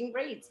raising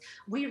rates.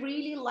 We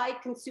really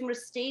like consumer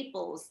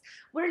staples.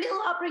 We're a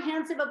little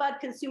apprehensive about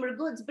consumer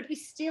goods, but we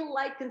still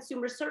like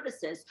consumer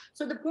services.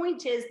 So the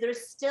point is,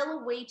 there's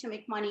still a way to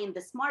make money in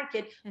this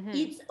market.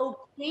 It's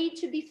okay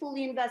to be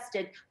fully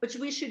invested, but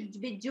we should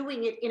be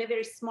doing it in a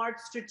very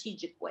smart,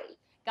 strategic way.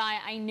 Guy,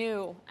 I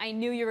knew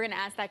you were going to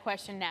ask that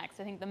question next.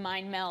 I think the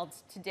mind meld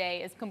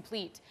today is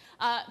complete.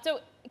 So,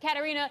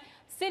 Caterina,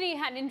 Citi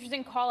had an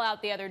interesting call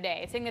out the other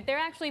day, saying that they're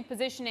actually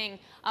positioning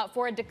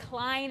for a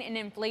decline in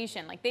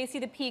inflation. Like they see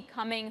the peak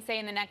coming, say,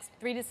 in the next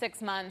 3 to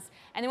 6 months,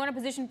 and they want to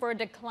position for a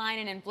decline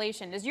in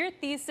inflation. Does your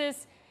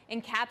thesis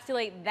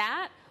encapsulate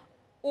that,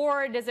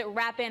 or does it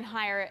wrap in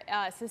higher,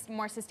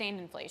 more sustained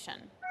inflation?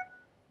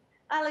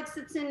 Alex,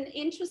 it's an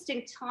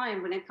interesting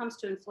time when it comes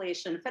to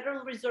inflation.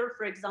 Federal Reserve,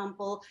 for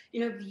example,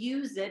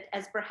 views it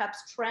as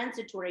perhaps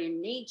transitory in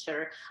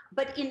nature.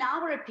 But in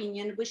our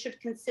opinion, we should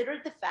consider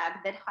the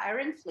fact that higher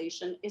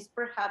inflation is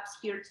perhaps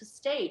here to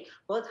stay,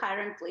 both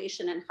higher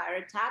inflation and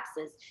higher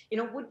taxes.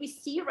 What we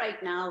see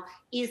right now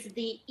is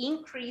the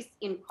increase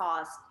in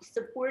cost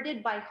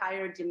supported by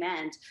higher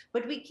demand.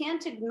 But we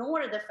can't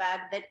ignore the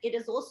fact that it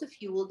is also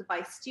fueled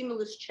by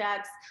stimulus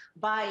checks,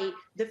 by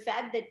the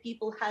fact that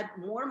people had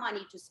more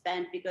money to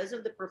spend because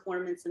of the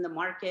performance in the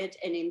market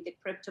and in the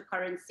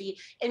cryptocurrency.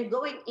 And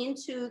going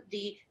into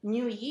the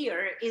new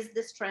year, is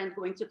this trend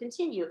going to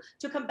continue?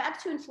 To come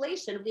back to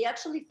inflation, we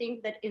actually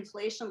think that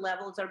inflation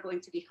levels are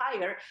going to be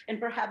higher, and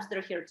perhaps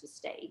they're here to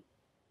stay.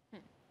 Do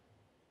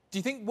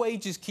you think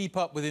wages keep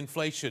up with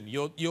inflation?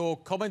 Your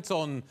comments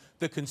on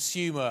the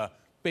consumer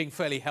being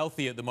fairly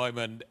healthy at the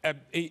moment,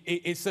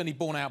 it's certainly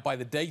borne out by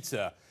the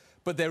data,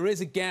 but there is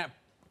a gap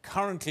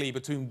currently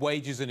between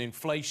wages and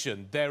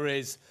inflation. There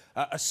is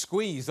a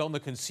squeeze on the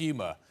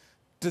consumer.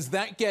 Does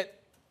that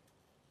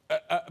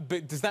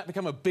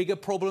become a bigger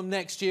problem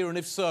next year? And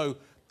if so,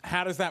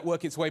 how does that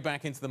work its way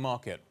back into the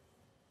market?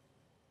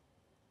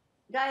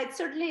 Guy, it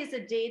certainly is a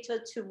data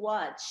to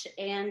watch,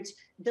 and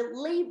the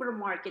labor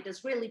market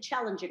is really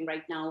challenging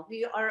right now.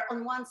 We are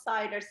on one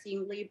side are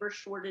seeing labor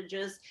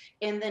shortages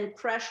and then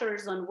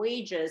pressures on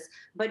wages,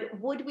 but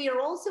what we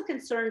are also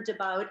concerned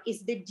about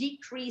is the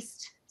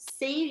decreased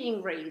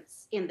saving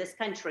rates in this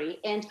country.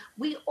 And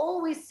we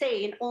always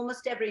say in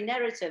almost every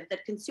narrative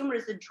that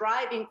consumers are the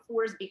driving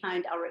force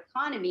behind our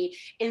economy.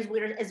 And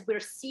as we're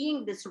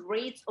seeing this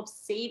rates of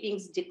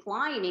savings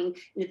declining,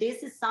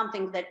 this is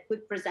something that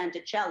could present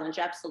a challenge,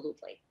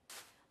 absolutely.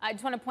 I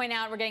just want to point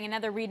out we're getting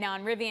another read now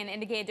on Rivian,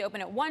 indicated to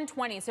open at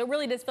 120. So it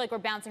really does feel like we're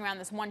bouncing around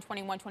this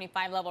 120,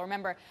 125 level.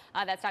 Remember,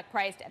 that stock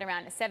priced at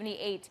around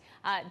 $78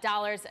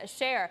 a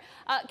share.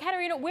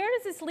 Katerina, where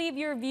does this leave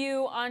your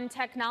view on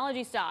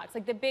technology stocks,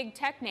 like the big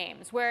tech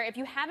names, where if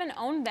you haven't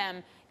owned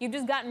them, you've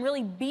just gotten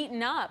really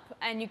beaten up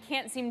and you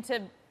can't seem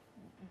to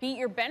beat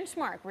your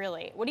benchmark,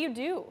 really? What do you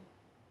do?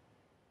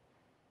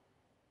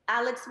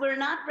 Alex, we're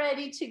not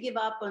ready to give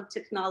up on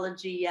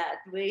technology yet.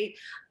 The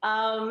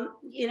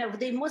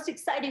most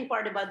exciting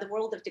part about the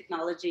world of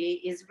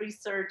technology is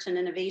research and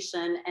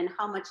innovation and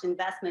how much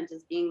investment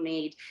is being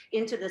made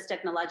into this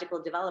technological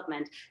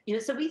development.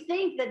 So we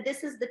think that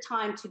this is the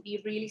time to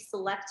be really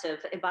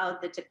selective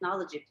about the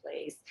technology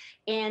plays.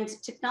 And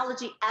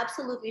technology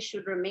absolutely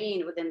should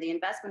remain within the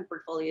investment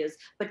portfolios,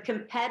 but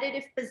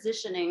competitive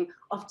positioning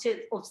of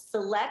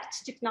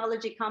select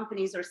technology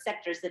companies or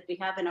sectors that we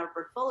have in our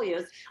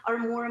portfolios are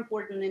more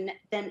important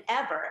than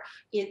ever.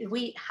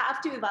 We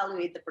have to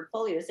evaluate the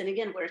portfolios. And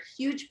again, we're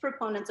huge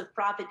proponents of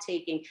profit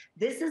taking.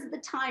 This is the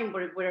time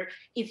where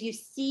if you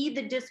see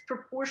the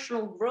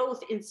disproportional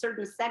growth in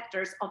certain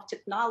sectors of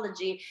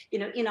technology,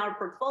 in our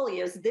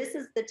portfolios, this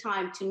is the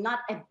time to not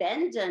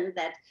abandon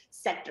that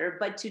sector,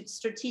 but to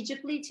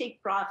strategically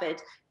take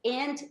profit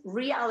and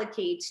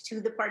reallocate to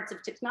the parts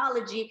of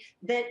technology,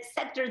 that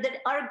sector that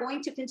are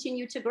going to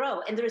continue to grow.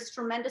 And there is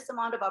tremendous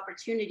amount of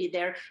opportunity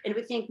there. And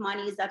we think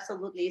money is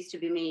absolutely to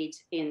be made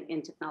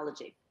in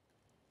technology.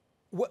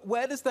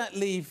 Where does that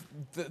leave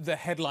the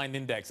headline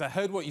index? I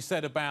heard what you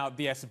said about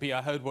the S&P.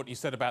 I heard what you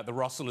said about the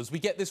Russell. As we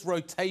get this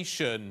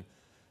rotation,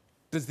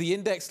 does the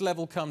index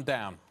level come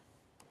down?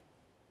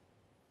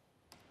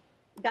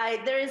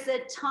 Guy, there is a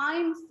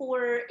time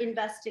for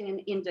investing in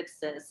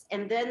indexes,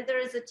 and then there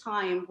is a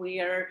time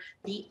where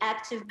the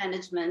active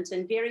management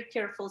and very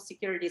careful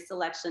security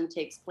selection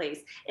takes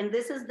place. And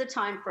this is the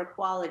time for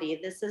quality.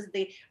 This is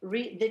the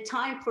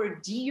time for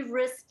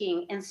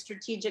de-risking and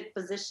strategic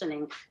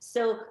positioning.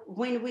 So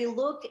when we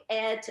look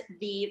at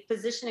the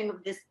positioning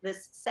of this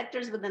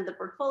sectors within the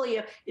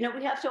portfolio,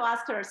 we have to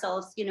ask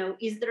ourselves,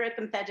 is there a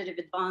competitive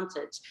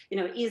advantage?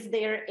 Is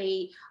there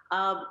the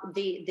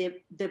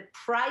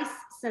price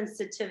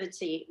sensitivity,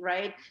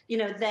 right?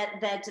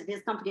 That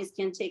these companies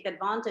can take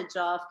advantage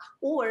of,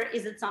 or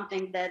is it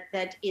something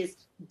that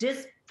is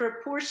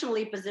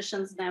disproportionately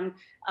positions them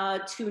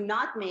to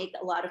not make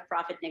a lot of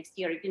profit next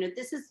year?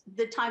 This is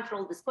the time for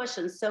all these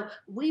questions. So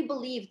we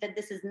believe that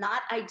this is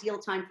not ideal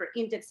time for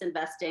index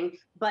investing,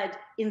 but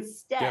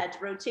instead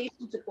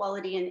rotation to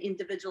quality and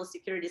individual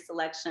security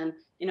selection,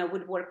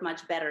 would work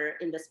much better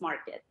in this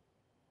market.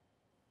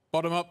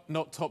 Bottom up,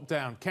 not top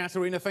down.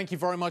 Katerina, thank you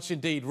very much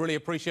indeed. Really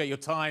appreciate your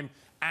time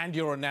and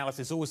your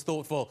analysis. Always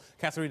thoughtful.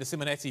 Katerina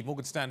Simonetti,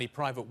 Morgan Stanley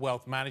Private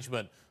Wealth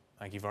Management.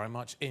 Thank you very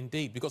much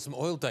indeed. We've got some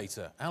oil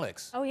data.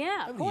 Alex. Oh,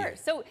 yeah, of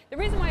course. So the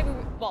reason why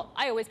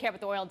I always care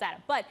about the oil data,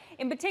 but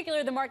in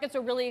particular, the markets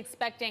are really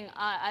expecting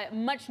a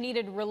much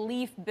needed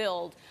relief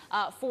build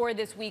for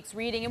this week's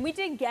reading. And we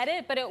did get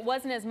it, but it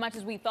wasn't as much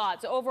as we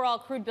thought. So overall,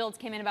 crude builds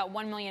came in about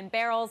 1 million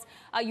barrels.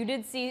 You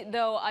did see,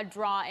 though, a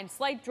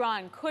slight draw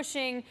in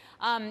Cushing.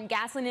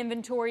 Gasoline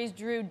inventories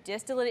drew,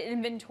 distillate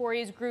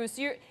inventories grew.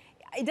 So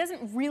it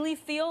doesn't really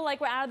feel like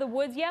we're out of the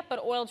woods yet,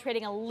 but oil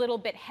trading a little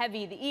bit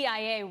heavy. The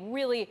EIA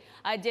really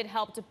did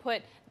help to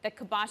put the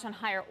kibosh on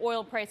higher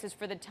oil prices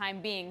for the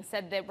time being,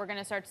 said that we're going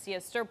to start to see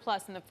a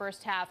surplus in the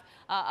first half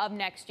of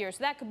next year.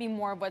 So that could be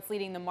more of what's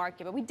leading the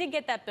market. But we did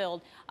get that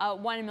build,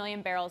 1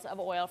 million barrels of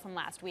oil from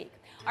last week.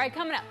 All right,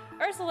 coming up,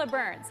 Ursula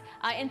Burns,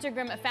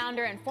 Integrum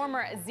founder and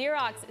former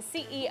Xerox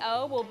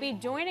CEO, will be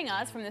joining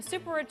us from the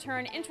Super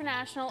Return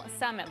International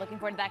Summit. Looking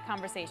forward to that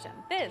conversation.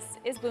 This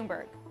is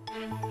Bloomberg.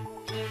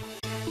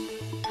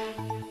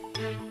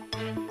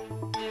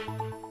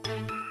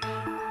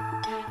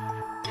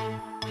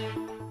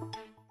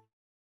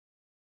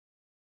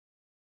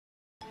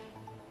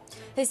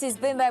 This is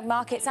Bloomberg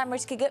Markets. I'm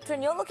Ritika Gupta,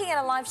 and you're looking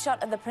at a live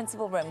shot of the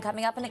principal room.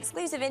 Coming up, an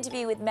exclusive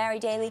interview with Mary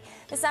Daly,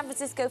 the San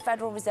Francisco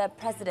Federal Reserve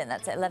President.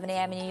 That's at 11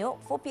 a.m. in New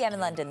York, 4 p.m. in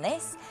London.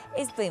 This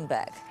is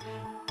Bloomberg.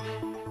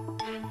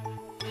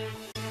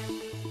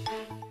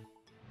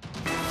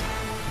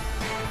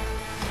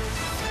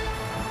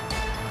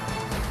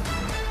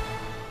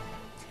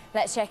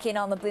 Let's check in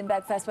on the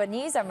Bloomberg First Word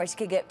News. I'm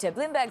Ritika Gupta.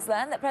 Bloomberg's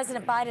learned that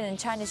President Biden and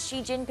China's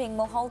Xi Jinping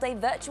will hold a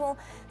virtual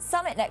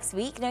summit next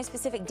week. No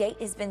specific date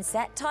has been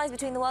set. Ties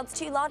between the world's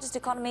two largest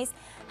economies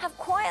have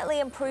quietly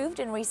improved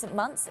in recent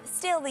months.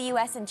 Still, the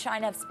U.S. and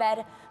China have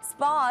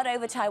sparred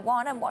over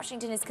Taiwan, and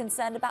Washington is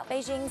concerned about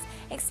Beijing's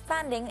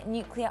expanding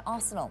nuclear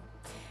arsenal.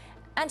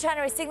 And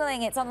China is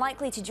signaling it's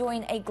unlikely to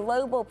join a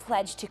global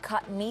pledge to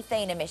cut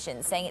methane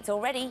emissions, saying it's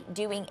already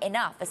doing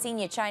enough. A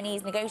senior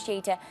Chinese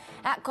negotiator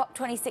at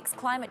COP26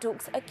 climate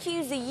talks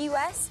accused the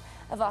U.S.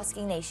 of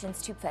asking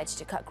nations to pledge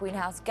to cut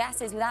greenhouse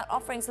gases without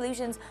offering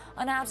solutions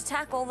on how to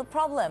tackle the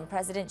problem.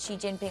 President Xi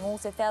Jinping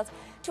also failed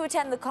to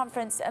attend the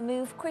conference, a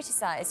move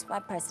criticized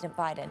by President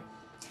Biden.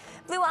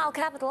 Blue Owl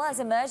Capital has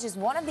emerged as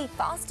one of the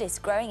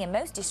fastest growing and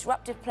most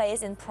disruptive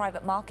players in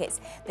private markets.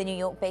 The New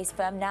York-based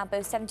firm now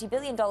boasts $70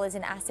 billion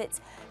in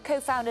assets.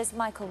 Co-founders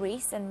Michael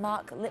Reese and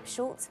Mark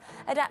Lipschultz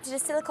adapted a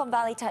Silicon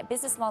Valley-type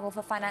business model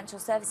for financial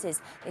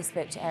services. They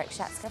spoke to Eric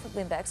Schatzker for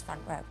Bloomberg's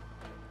Front Row.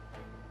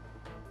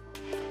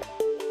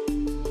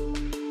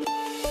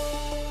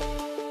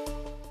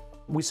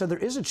 We said there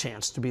is a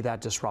chance to be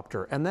that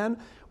disruptor, and then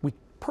we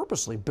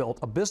purposely built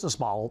a business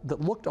model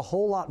that looked a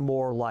whole lot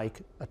more like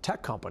a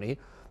tech company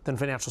than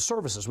financial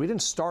services. We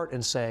didn't start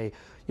and say,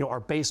 you know,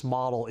 our base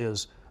model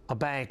is a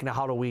bank, now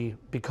how do we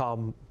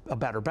become a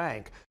better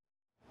bank?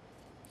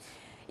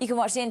 You can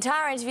watch the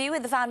entire interview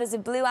with the founders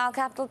of Blue Owl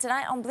Capital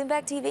tonight on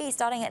Bloomberg TV,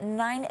 starting at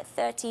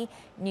 9:30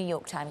 New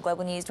York time.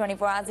 Global news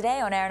 24 hours a day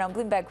on air and on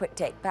Bloomberg Quick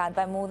Take, powered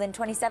by more than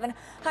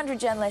 2,700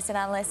 journalists and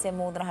analysts in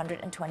more than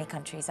 120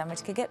 countries. I'm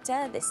Ritika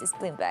Gupta. This is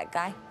Bloomberg,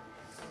 Guy.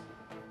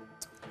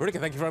 Ritika,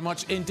 thank you very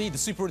much indeed. The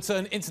Super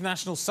Return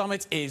International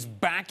Summit is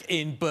back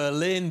in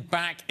Berlin,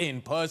 back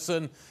in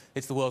person.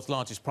 It's the world's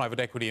largest private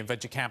equity and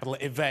venture capital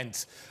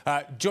event.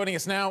 Joining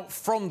us now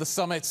from the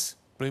summit,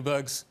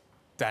 Bloomberg's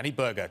Danny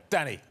Berger.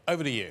 Danny,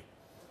 over to you.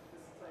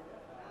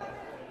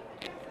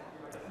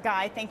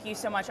 Guy, thank you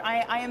so much.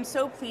 I am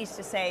so pleased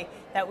to say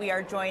that we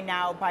are joined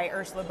now by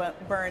Ursula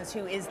Burns,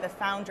 who is the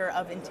founder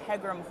of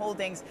Integrum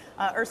Holdings.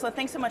 Ursula,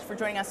 thanks so much for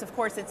joining us. Of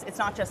course, it's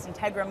not just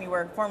Integrum. You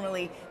were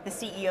formerly the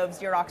CEO of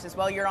Xerox as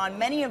well. You're on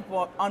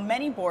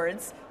many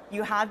boards.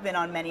 You have been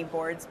on many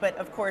boards, but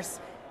of course,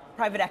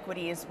 private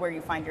equity is where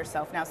you find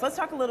yourself now. So let's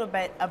talk a little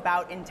bit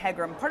about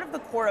Integrum. Part of the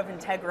core of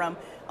Integrum,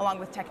 along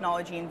with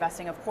technology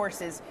investing, of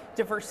course, is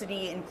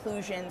diversity,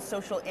 inclusion,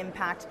 social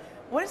impact.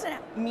 What does it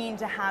mean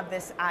to have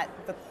this at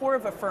the core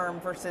of a firm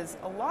versus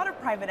a lot of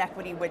private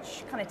equity,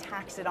 which kind of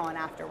tacks it on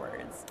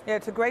afterwards? Yeah,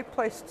 it's a great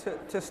place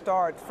to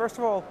start. First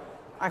of all,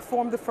 I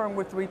formed the firm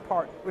with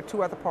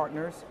two other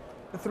partners.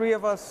 The three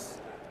of us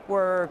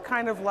were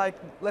kind of like,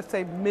 let's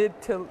say,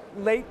 mid to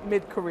late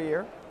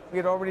mid-career. We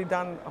had already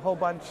done a whole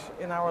bunch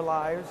in our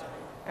lives,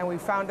 and we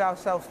found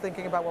ourselves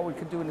thinking about what we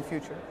could do in the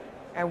future.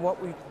 And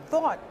what we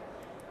thought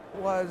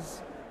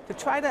was to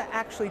try to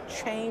actually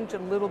change a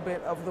little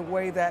bit of the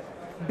way that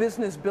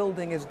business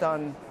building is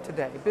done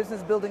today.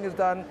 Business building is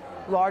done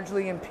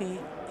largely in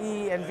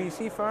PE and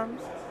VC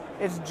firms.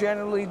 It's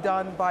generally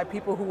done by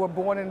people who were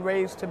born and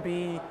raised to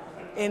be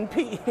in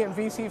PE and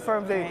VC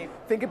firms. They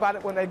think about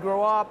it when they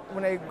grow up,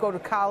 when they go to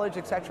college,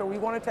 etc. We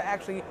wanted to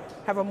actually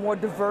have a more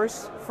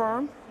diverse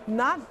firm,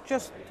 not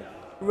just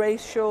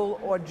racial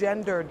or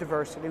gender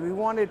diversity. We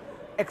wanted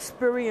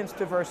experience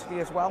diversity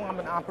as well. I'm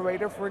an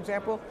operator, for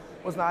example,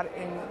 was not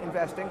in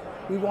investing.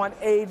 We want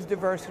age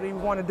diversity. We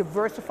want to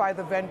diversify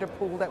the vendor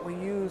pool that we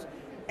use.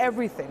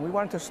 Everything. We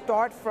wanted to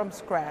start from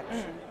scratch,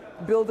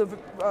 build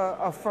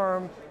a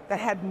firm that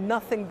had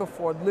nothing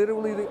before,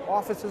 literally the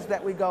offices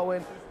that we go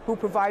in, who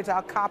provides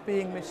our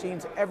copying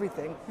machines,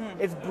 everything.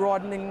 It's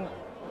broadening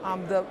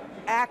the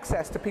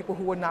access to people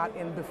who were not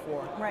in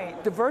before.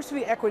 Right.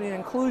 Diversity, equity, and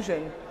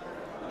inclusion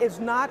is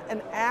not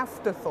an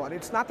afterthought.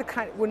 It's not the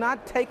kind, we're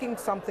not taking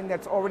something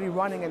that's already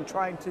running and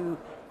trying to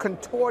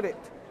contort it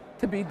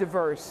to be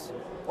diverse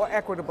or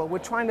equitable. We're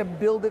trying to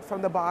build it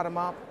from the bottom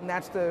up, and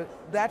that's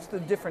the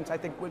difference, I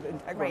think, with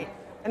Integrum. Right.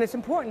 And it's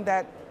important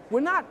that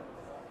we're not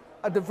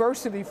a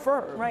diversity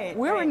firm. Right,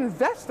 we're an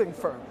investing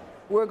firm.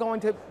 We're going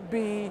to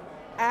be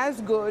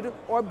as good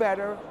or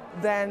better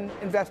than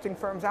investing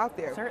firms out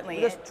there. Certainly.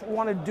 We just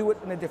want to do it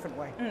in a different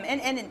way.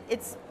 And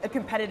it's a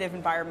competitive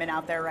environment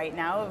out there right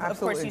now. Absolutely. Of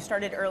course, you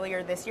started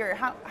earlier this year.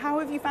 How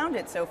have you found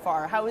it so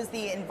far? How has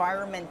the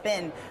environment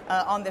been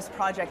on this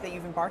project that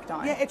you've embarked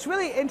on? Yeah, it's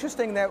really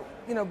interesting that,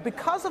 you know,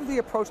 because of the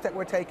approach that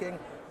we're taking,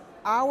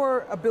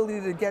 our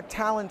ability to get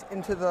talent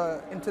into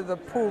the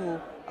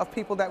pool of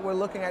people that we're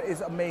looking at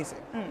is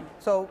amazing.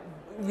 So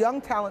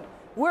young talent,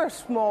 we're a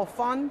small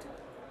fund,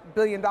 $1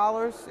 billion,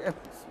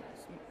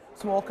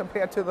 small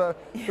compared to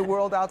the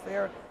world out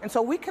there. And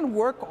so we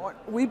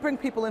bring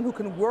people in who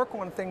can work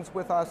on things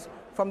with us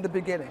from the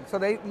beginning. So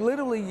they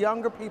literally,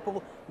 younger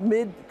people,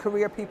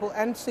 mid-career people,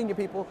 and senior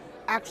people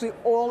actually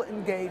all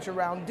engage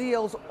around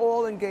deals,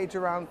 all engage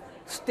around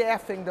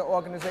staffing the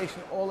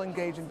organization, all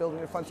engage in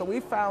building the fund. So we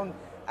found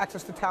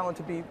access to talent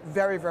to be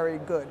very, very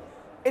good.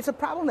 It's a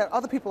problem that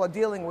other people are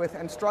dealing with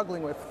and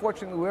struggling with.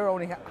 Fortunately, we're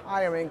only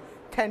hiring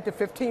 10 to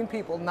 15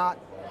 people, not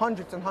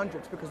hundreds and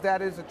hundreds, because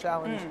that is a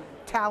challenge.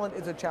 Talent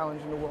is a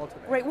challenge in the world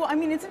today. Right, well, I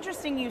mean, it's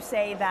interesting you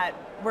say that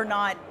we're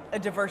not a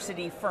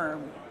diversity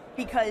firm,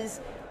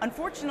 because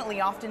unfortunately,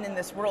 often in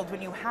this world,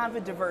 when you have a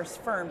diverse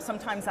firm,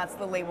 sometimes that's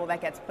the label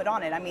that gets put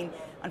on it. I mean,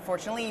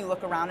 unfortunately, you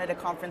look around at a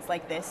conference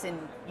like this and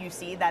you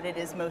see that it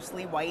is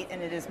mostly white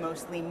and it is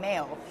mostly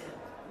male.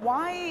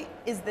 Why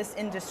is this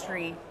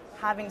industry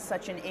having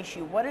such an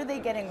issue? What are they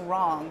getting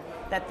wrong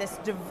that this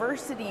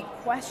diversity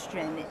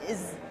question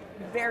is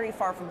very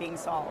far from being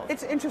solved?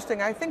 It's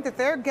interesting. I think that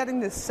they're getting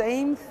the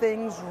same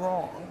things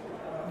wrong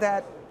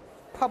that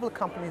public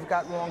companies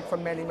got wrong for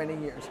many, many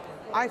years.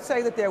 I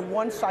say that they're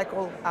one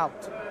cycle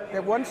out.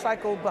 They're one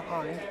cycle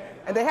behind,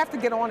 and they have to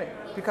get on it,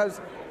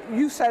 because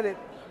you said it.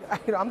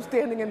 You know, I'm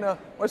sitting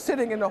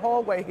in the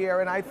hallway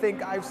here, and I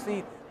think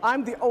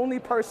I'm the only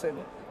person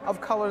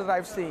of color that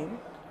I've seen,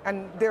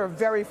 and there are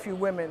very few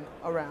women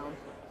around.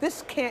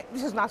 This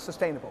is not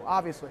sustainable,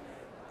 obviously.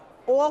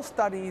 All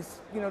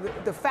studies, you know,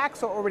 the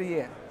facts are already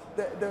in.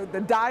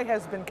 The die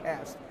has been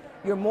cast.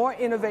 You're more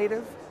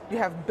innovative, you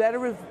have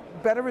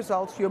better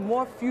results, you're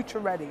more future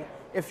ready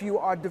if you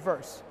are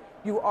diverse.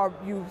 You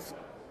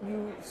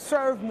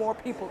serve more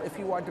people if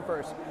you are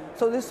diverse.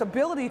 So this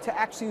ability to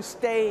actually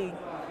stay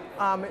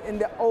in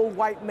the old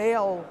white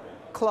male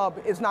club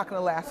is not going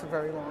to last for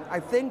very long. I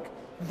think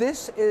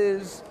this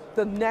is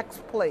the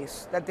next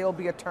place that there'll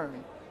be a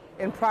turn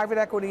in private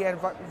equity and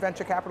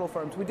venture capital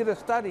firms. We did a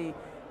study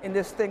in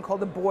this thing called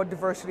the Board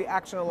Diversity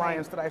Action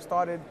Alliance that I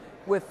started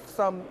with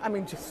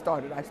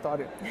I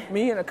started.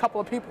 Me and a couple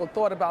of people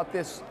thought about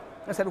this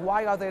and said,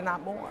 why are there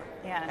not more?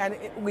 Yeah. And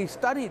we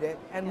studied it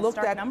and looked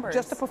at numbers.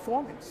 just the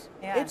performance.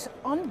 Yeah. It's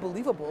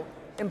unbelievable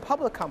in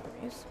public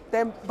companies,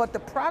 but the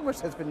progress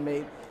has been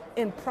made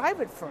in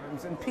private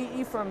firms, in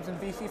PE firms and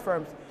VC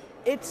firms.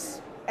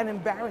 It's an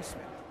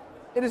embarrassment.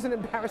 It is an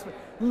embarrassment.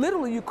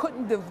 Literally, you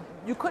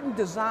couldn't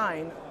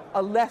design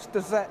a less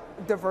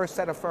diverse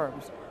set of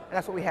firms, and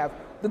that's what we have.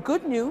 The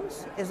good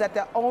news is that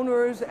the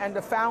owners and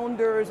the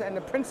founders and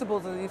the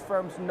principals of these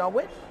firms know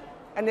it,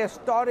 and they're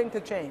starting to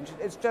change.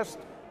 It's just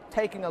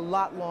taking a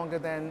lot longer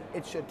than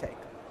it should take.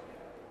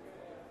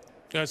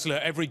 Ursula,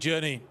 every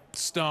journey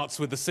starts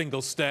with a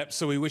single step,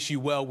 so we wish you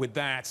well with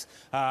that.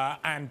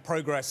 And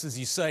progress, as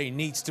you say,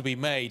 needs to be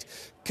made.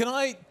 Can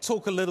I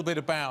talk a little bit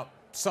about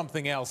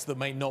something else that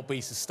may not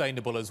be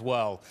sustainable as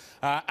well?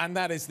 And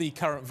that is the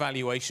current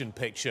valuation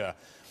picture.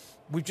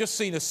 We've just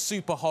seen a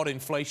super hot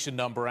inflation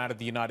number out of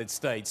the United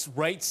States.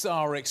 Rates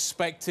are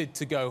expected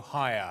to go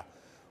higher.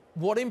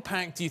 What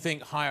impact do you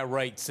think higher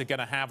rates are going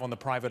to have on the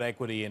private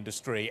equity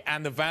industry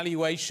and the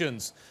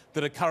valuations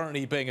that are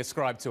currently being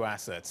ascribed to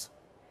assets?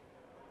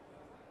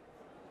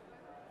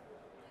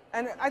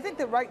 And I think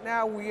that right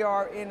now we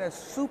are in a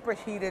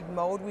superheated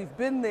mode. We've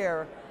been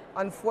there,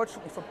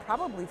 unfortunately, for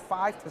probably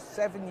 5 to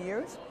 7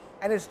 years,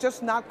 and it's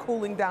just not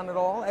cooling down at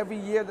all. Every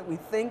year that we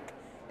think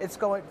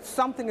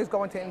something is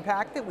going to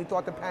impact it, we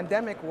thought the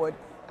pandemic would.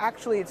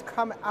 Actually, it's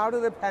come out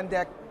of the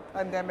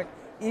pandemic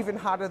even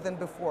hotter than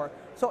before.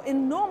 So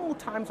in normal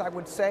times, I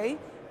would say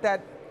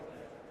that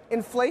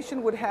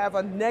inflation would have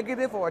a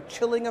negative or a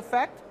chilling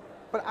effect,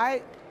 but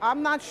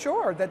I'm not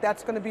sure that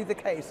that's going to be the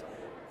case.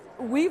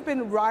 We've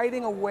been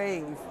riding a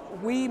wave,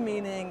 we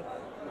meaning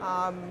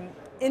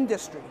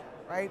industry,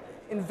 right?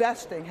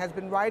 Investing has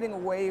been riding a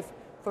wave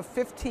for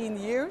 15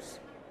 years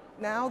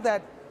now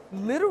that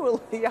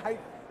literally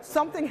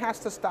something has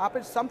to stop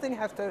it, something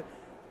has to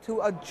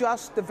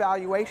adjust the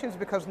valuations,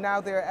 because now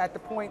they're at the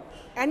point,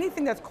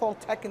 anything that's called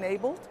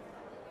tech-enabled,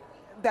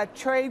 that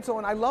trades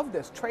on, I love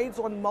this, trades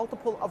on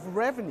multiple of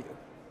revenue.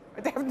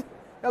 They have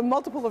a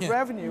multiple of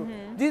revenue.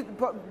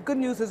 But good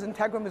news is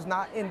Integrum is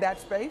not in that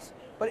space,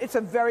 but it's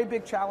a very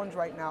big challenge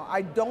right now.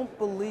 I don't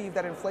believe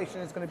that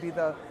inflation is going to be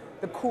the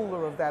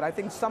cooler of that. I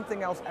think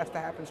something else has to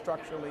happen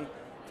structurally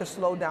to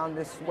slow down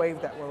this wave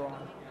that we're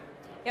on.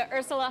 Yeah,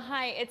 Ursula,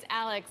 hi, it's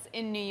Alix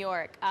in New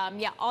York.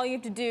 All you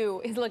have to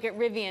do is look at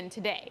Rivian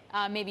today,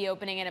 maybe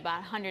opening at about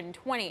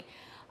 120.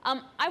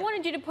 I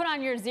wanted you to put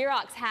on your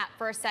Xerox hat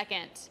for a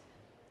second.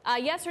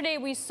 Yesterday,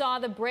 we saw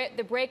the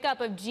breakup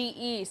of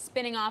GE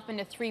spinning off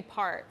into 3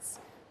 parts.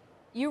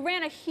 You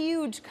ran a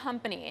huge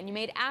company, and you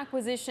made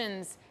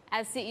acquisitions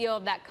as CEO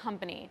of that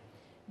company.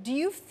 Do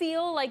you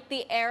feel like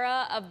the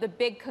era of the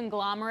big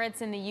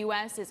conglomerates in the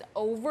U.S. is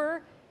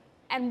over?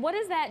 And what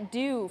does that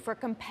do for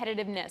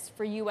competitiveness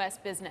for U.S.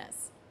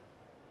 business?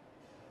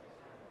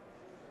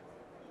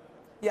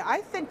 Yeah, I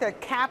think that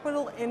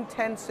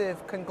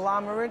capital-intensive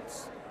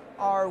conglomerates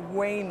are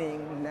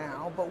waning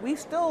now, but we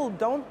still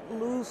don't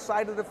lose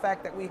sight of the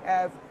fact that we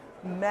have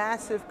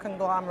massive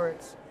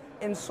conglomerates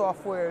in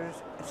software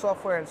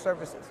and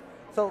services.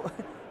 So,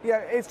 yeah,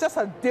 it's just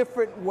a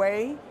different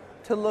way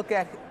to look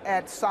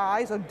at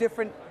size, a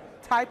different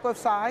type of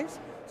size.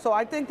 So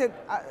I think that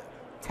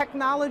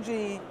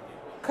technology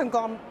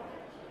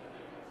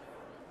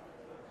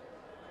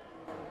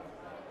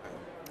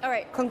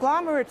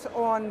conglomerates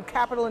on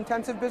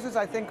capital-intensive business,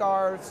 I think,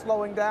 are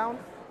slowing down,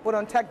 but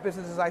on tech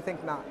businesses, I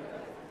think not.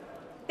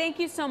 Thank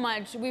you so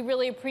much. We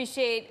really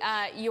appreciate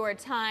your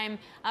time.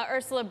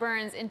 Ursula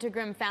Burns,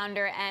 Integrum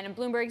founder, and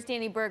Bloomberg's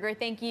Danny Berger,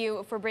 thank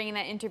you for bringing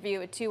that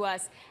interview to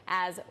us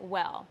as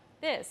well.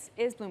 This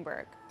is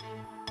Bloomberg.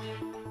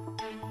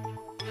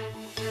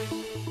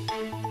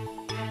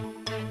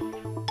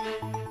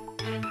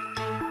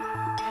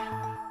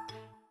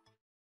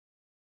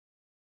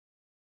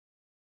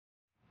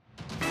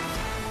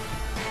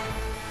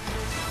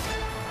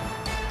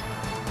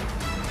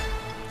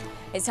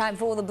 It's time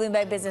for the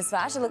Bloomberg Business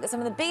Flash. A look at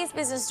some of the biggest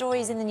business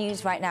stories in the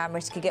news right now. I'm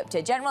Rishika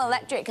Gupta. General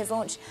Electric has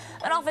launched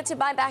an offer to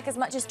buy back as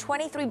much as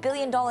 $23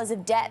 billion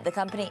of debt. The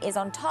company is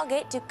on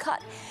target to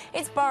cut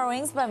its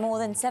borrowings by more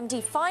than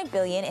 $75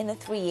 billion in the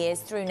 3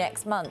 years through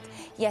next month.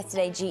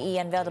 Yesterday, GE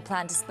unveiled a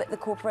plan to split the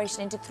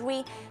corporation into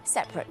 3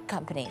 separate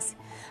companies.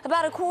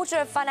 About a quarter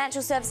of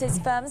financial services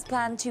firms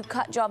plan to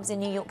cut jobs in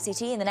New York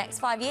City in the next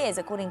 5 years.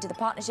 According to the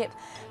Partnership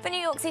for New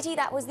York City,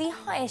 that was the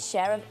highest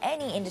share of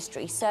any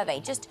industry survey.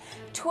 Just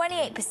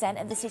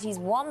 28% of the city's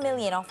 1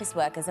 million office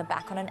workers are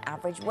back on an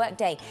average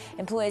workday.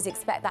 Employers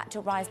expect that to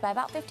rise by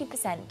about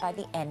 50% by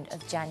the end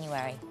of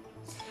January.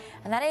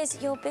 And that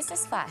is your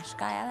Business Flash.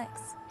 Guy,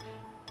 Alex.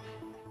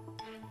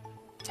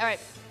 All right.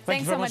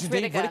 Thanks so much,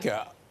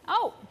 Ritika.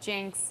 Oh,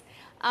 jinx.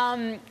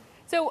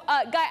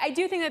 Guy, I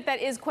do think that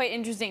is quite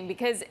interesting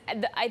because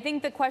I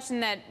think the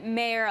question that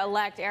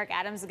Mayor-elect Eric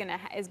Adams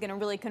is gonna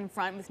really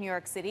confront with New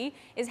York City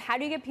is how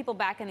do you get people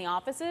back in the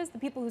offices, the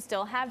people who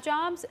still have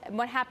jobs, and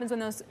what happens when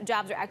those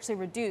jobs are actually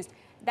reduced?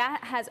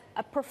 That has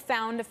a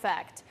profound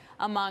effect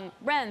among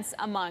rents,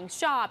 among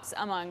shops,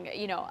 among,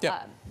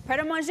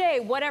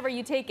 pret-a-manger, whatever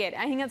you take it.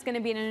 I think that's going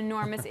to be an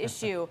enormous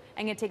issue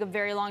and going to take a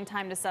very long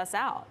time to suss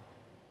out.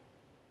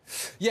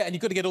 Yeah, and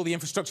you've got to get all the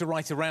infrastructure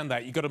right around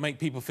that. You've got to make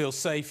people feel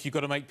safe. You've got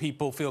to make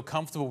people feel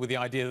comfortable with the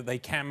idea that they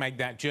can make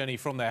that journey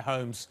from their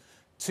homes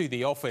to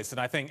the office. And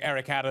I think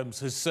Eric Adams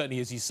has certainly,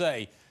 as you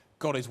say,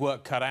 got his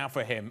work cut out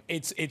for him.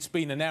 It's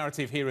been a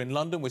narrative here in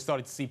London. We're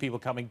starting to see people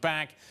coming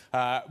back.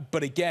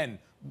 But again,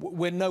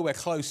 we're nowhere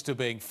close to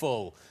being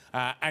full.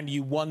 And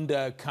you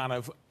wonder kind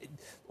of,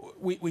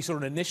 we saw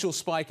an initial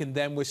spike and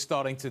then we're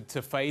starting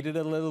to fade it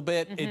a little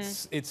bit.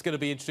 It's going to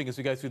be interesting as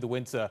we go through the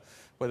winter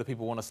whether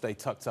people want to stay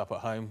tucked up at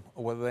home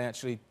or whether they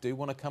actually do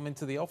want to come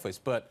into the office.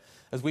 But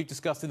as we've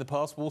discussed in the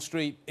past, Wall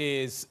Street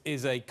is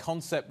a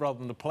concept rather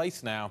than a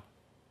place now.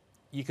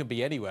 You can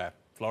be anywhere.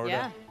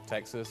 Florida,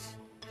 Texas,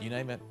 you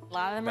name it. A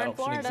lot of them are in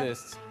Florida.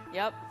 Exists.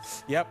 Yep.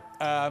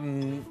 Are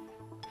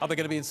they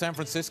going to be in San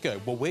Francisco?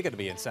 Well, we're going to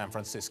be in San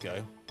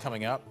Francisco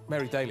coming up.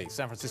 Mary Daly,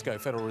 San Francisco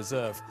Federal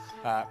Reserve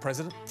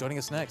President, joining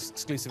us next.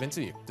 Exclusive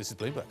interview. This is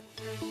Bloomberg.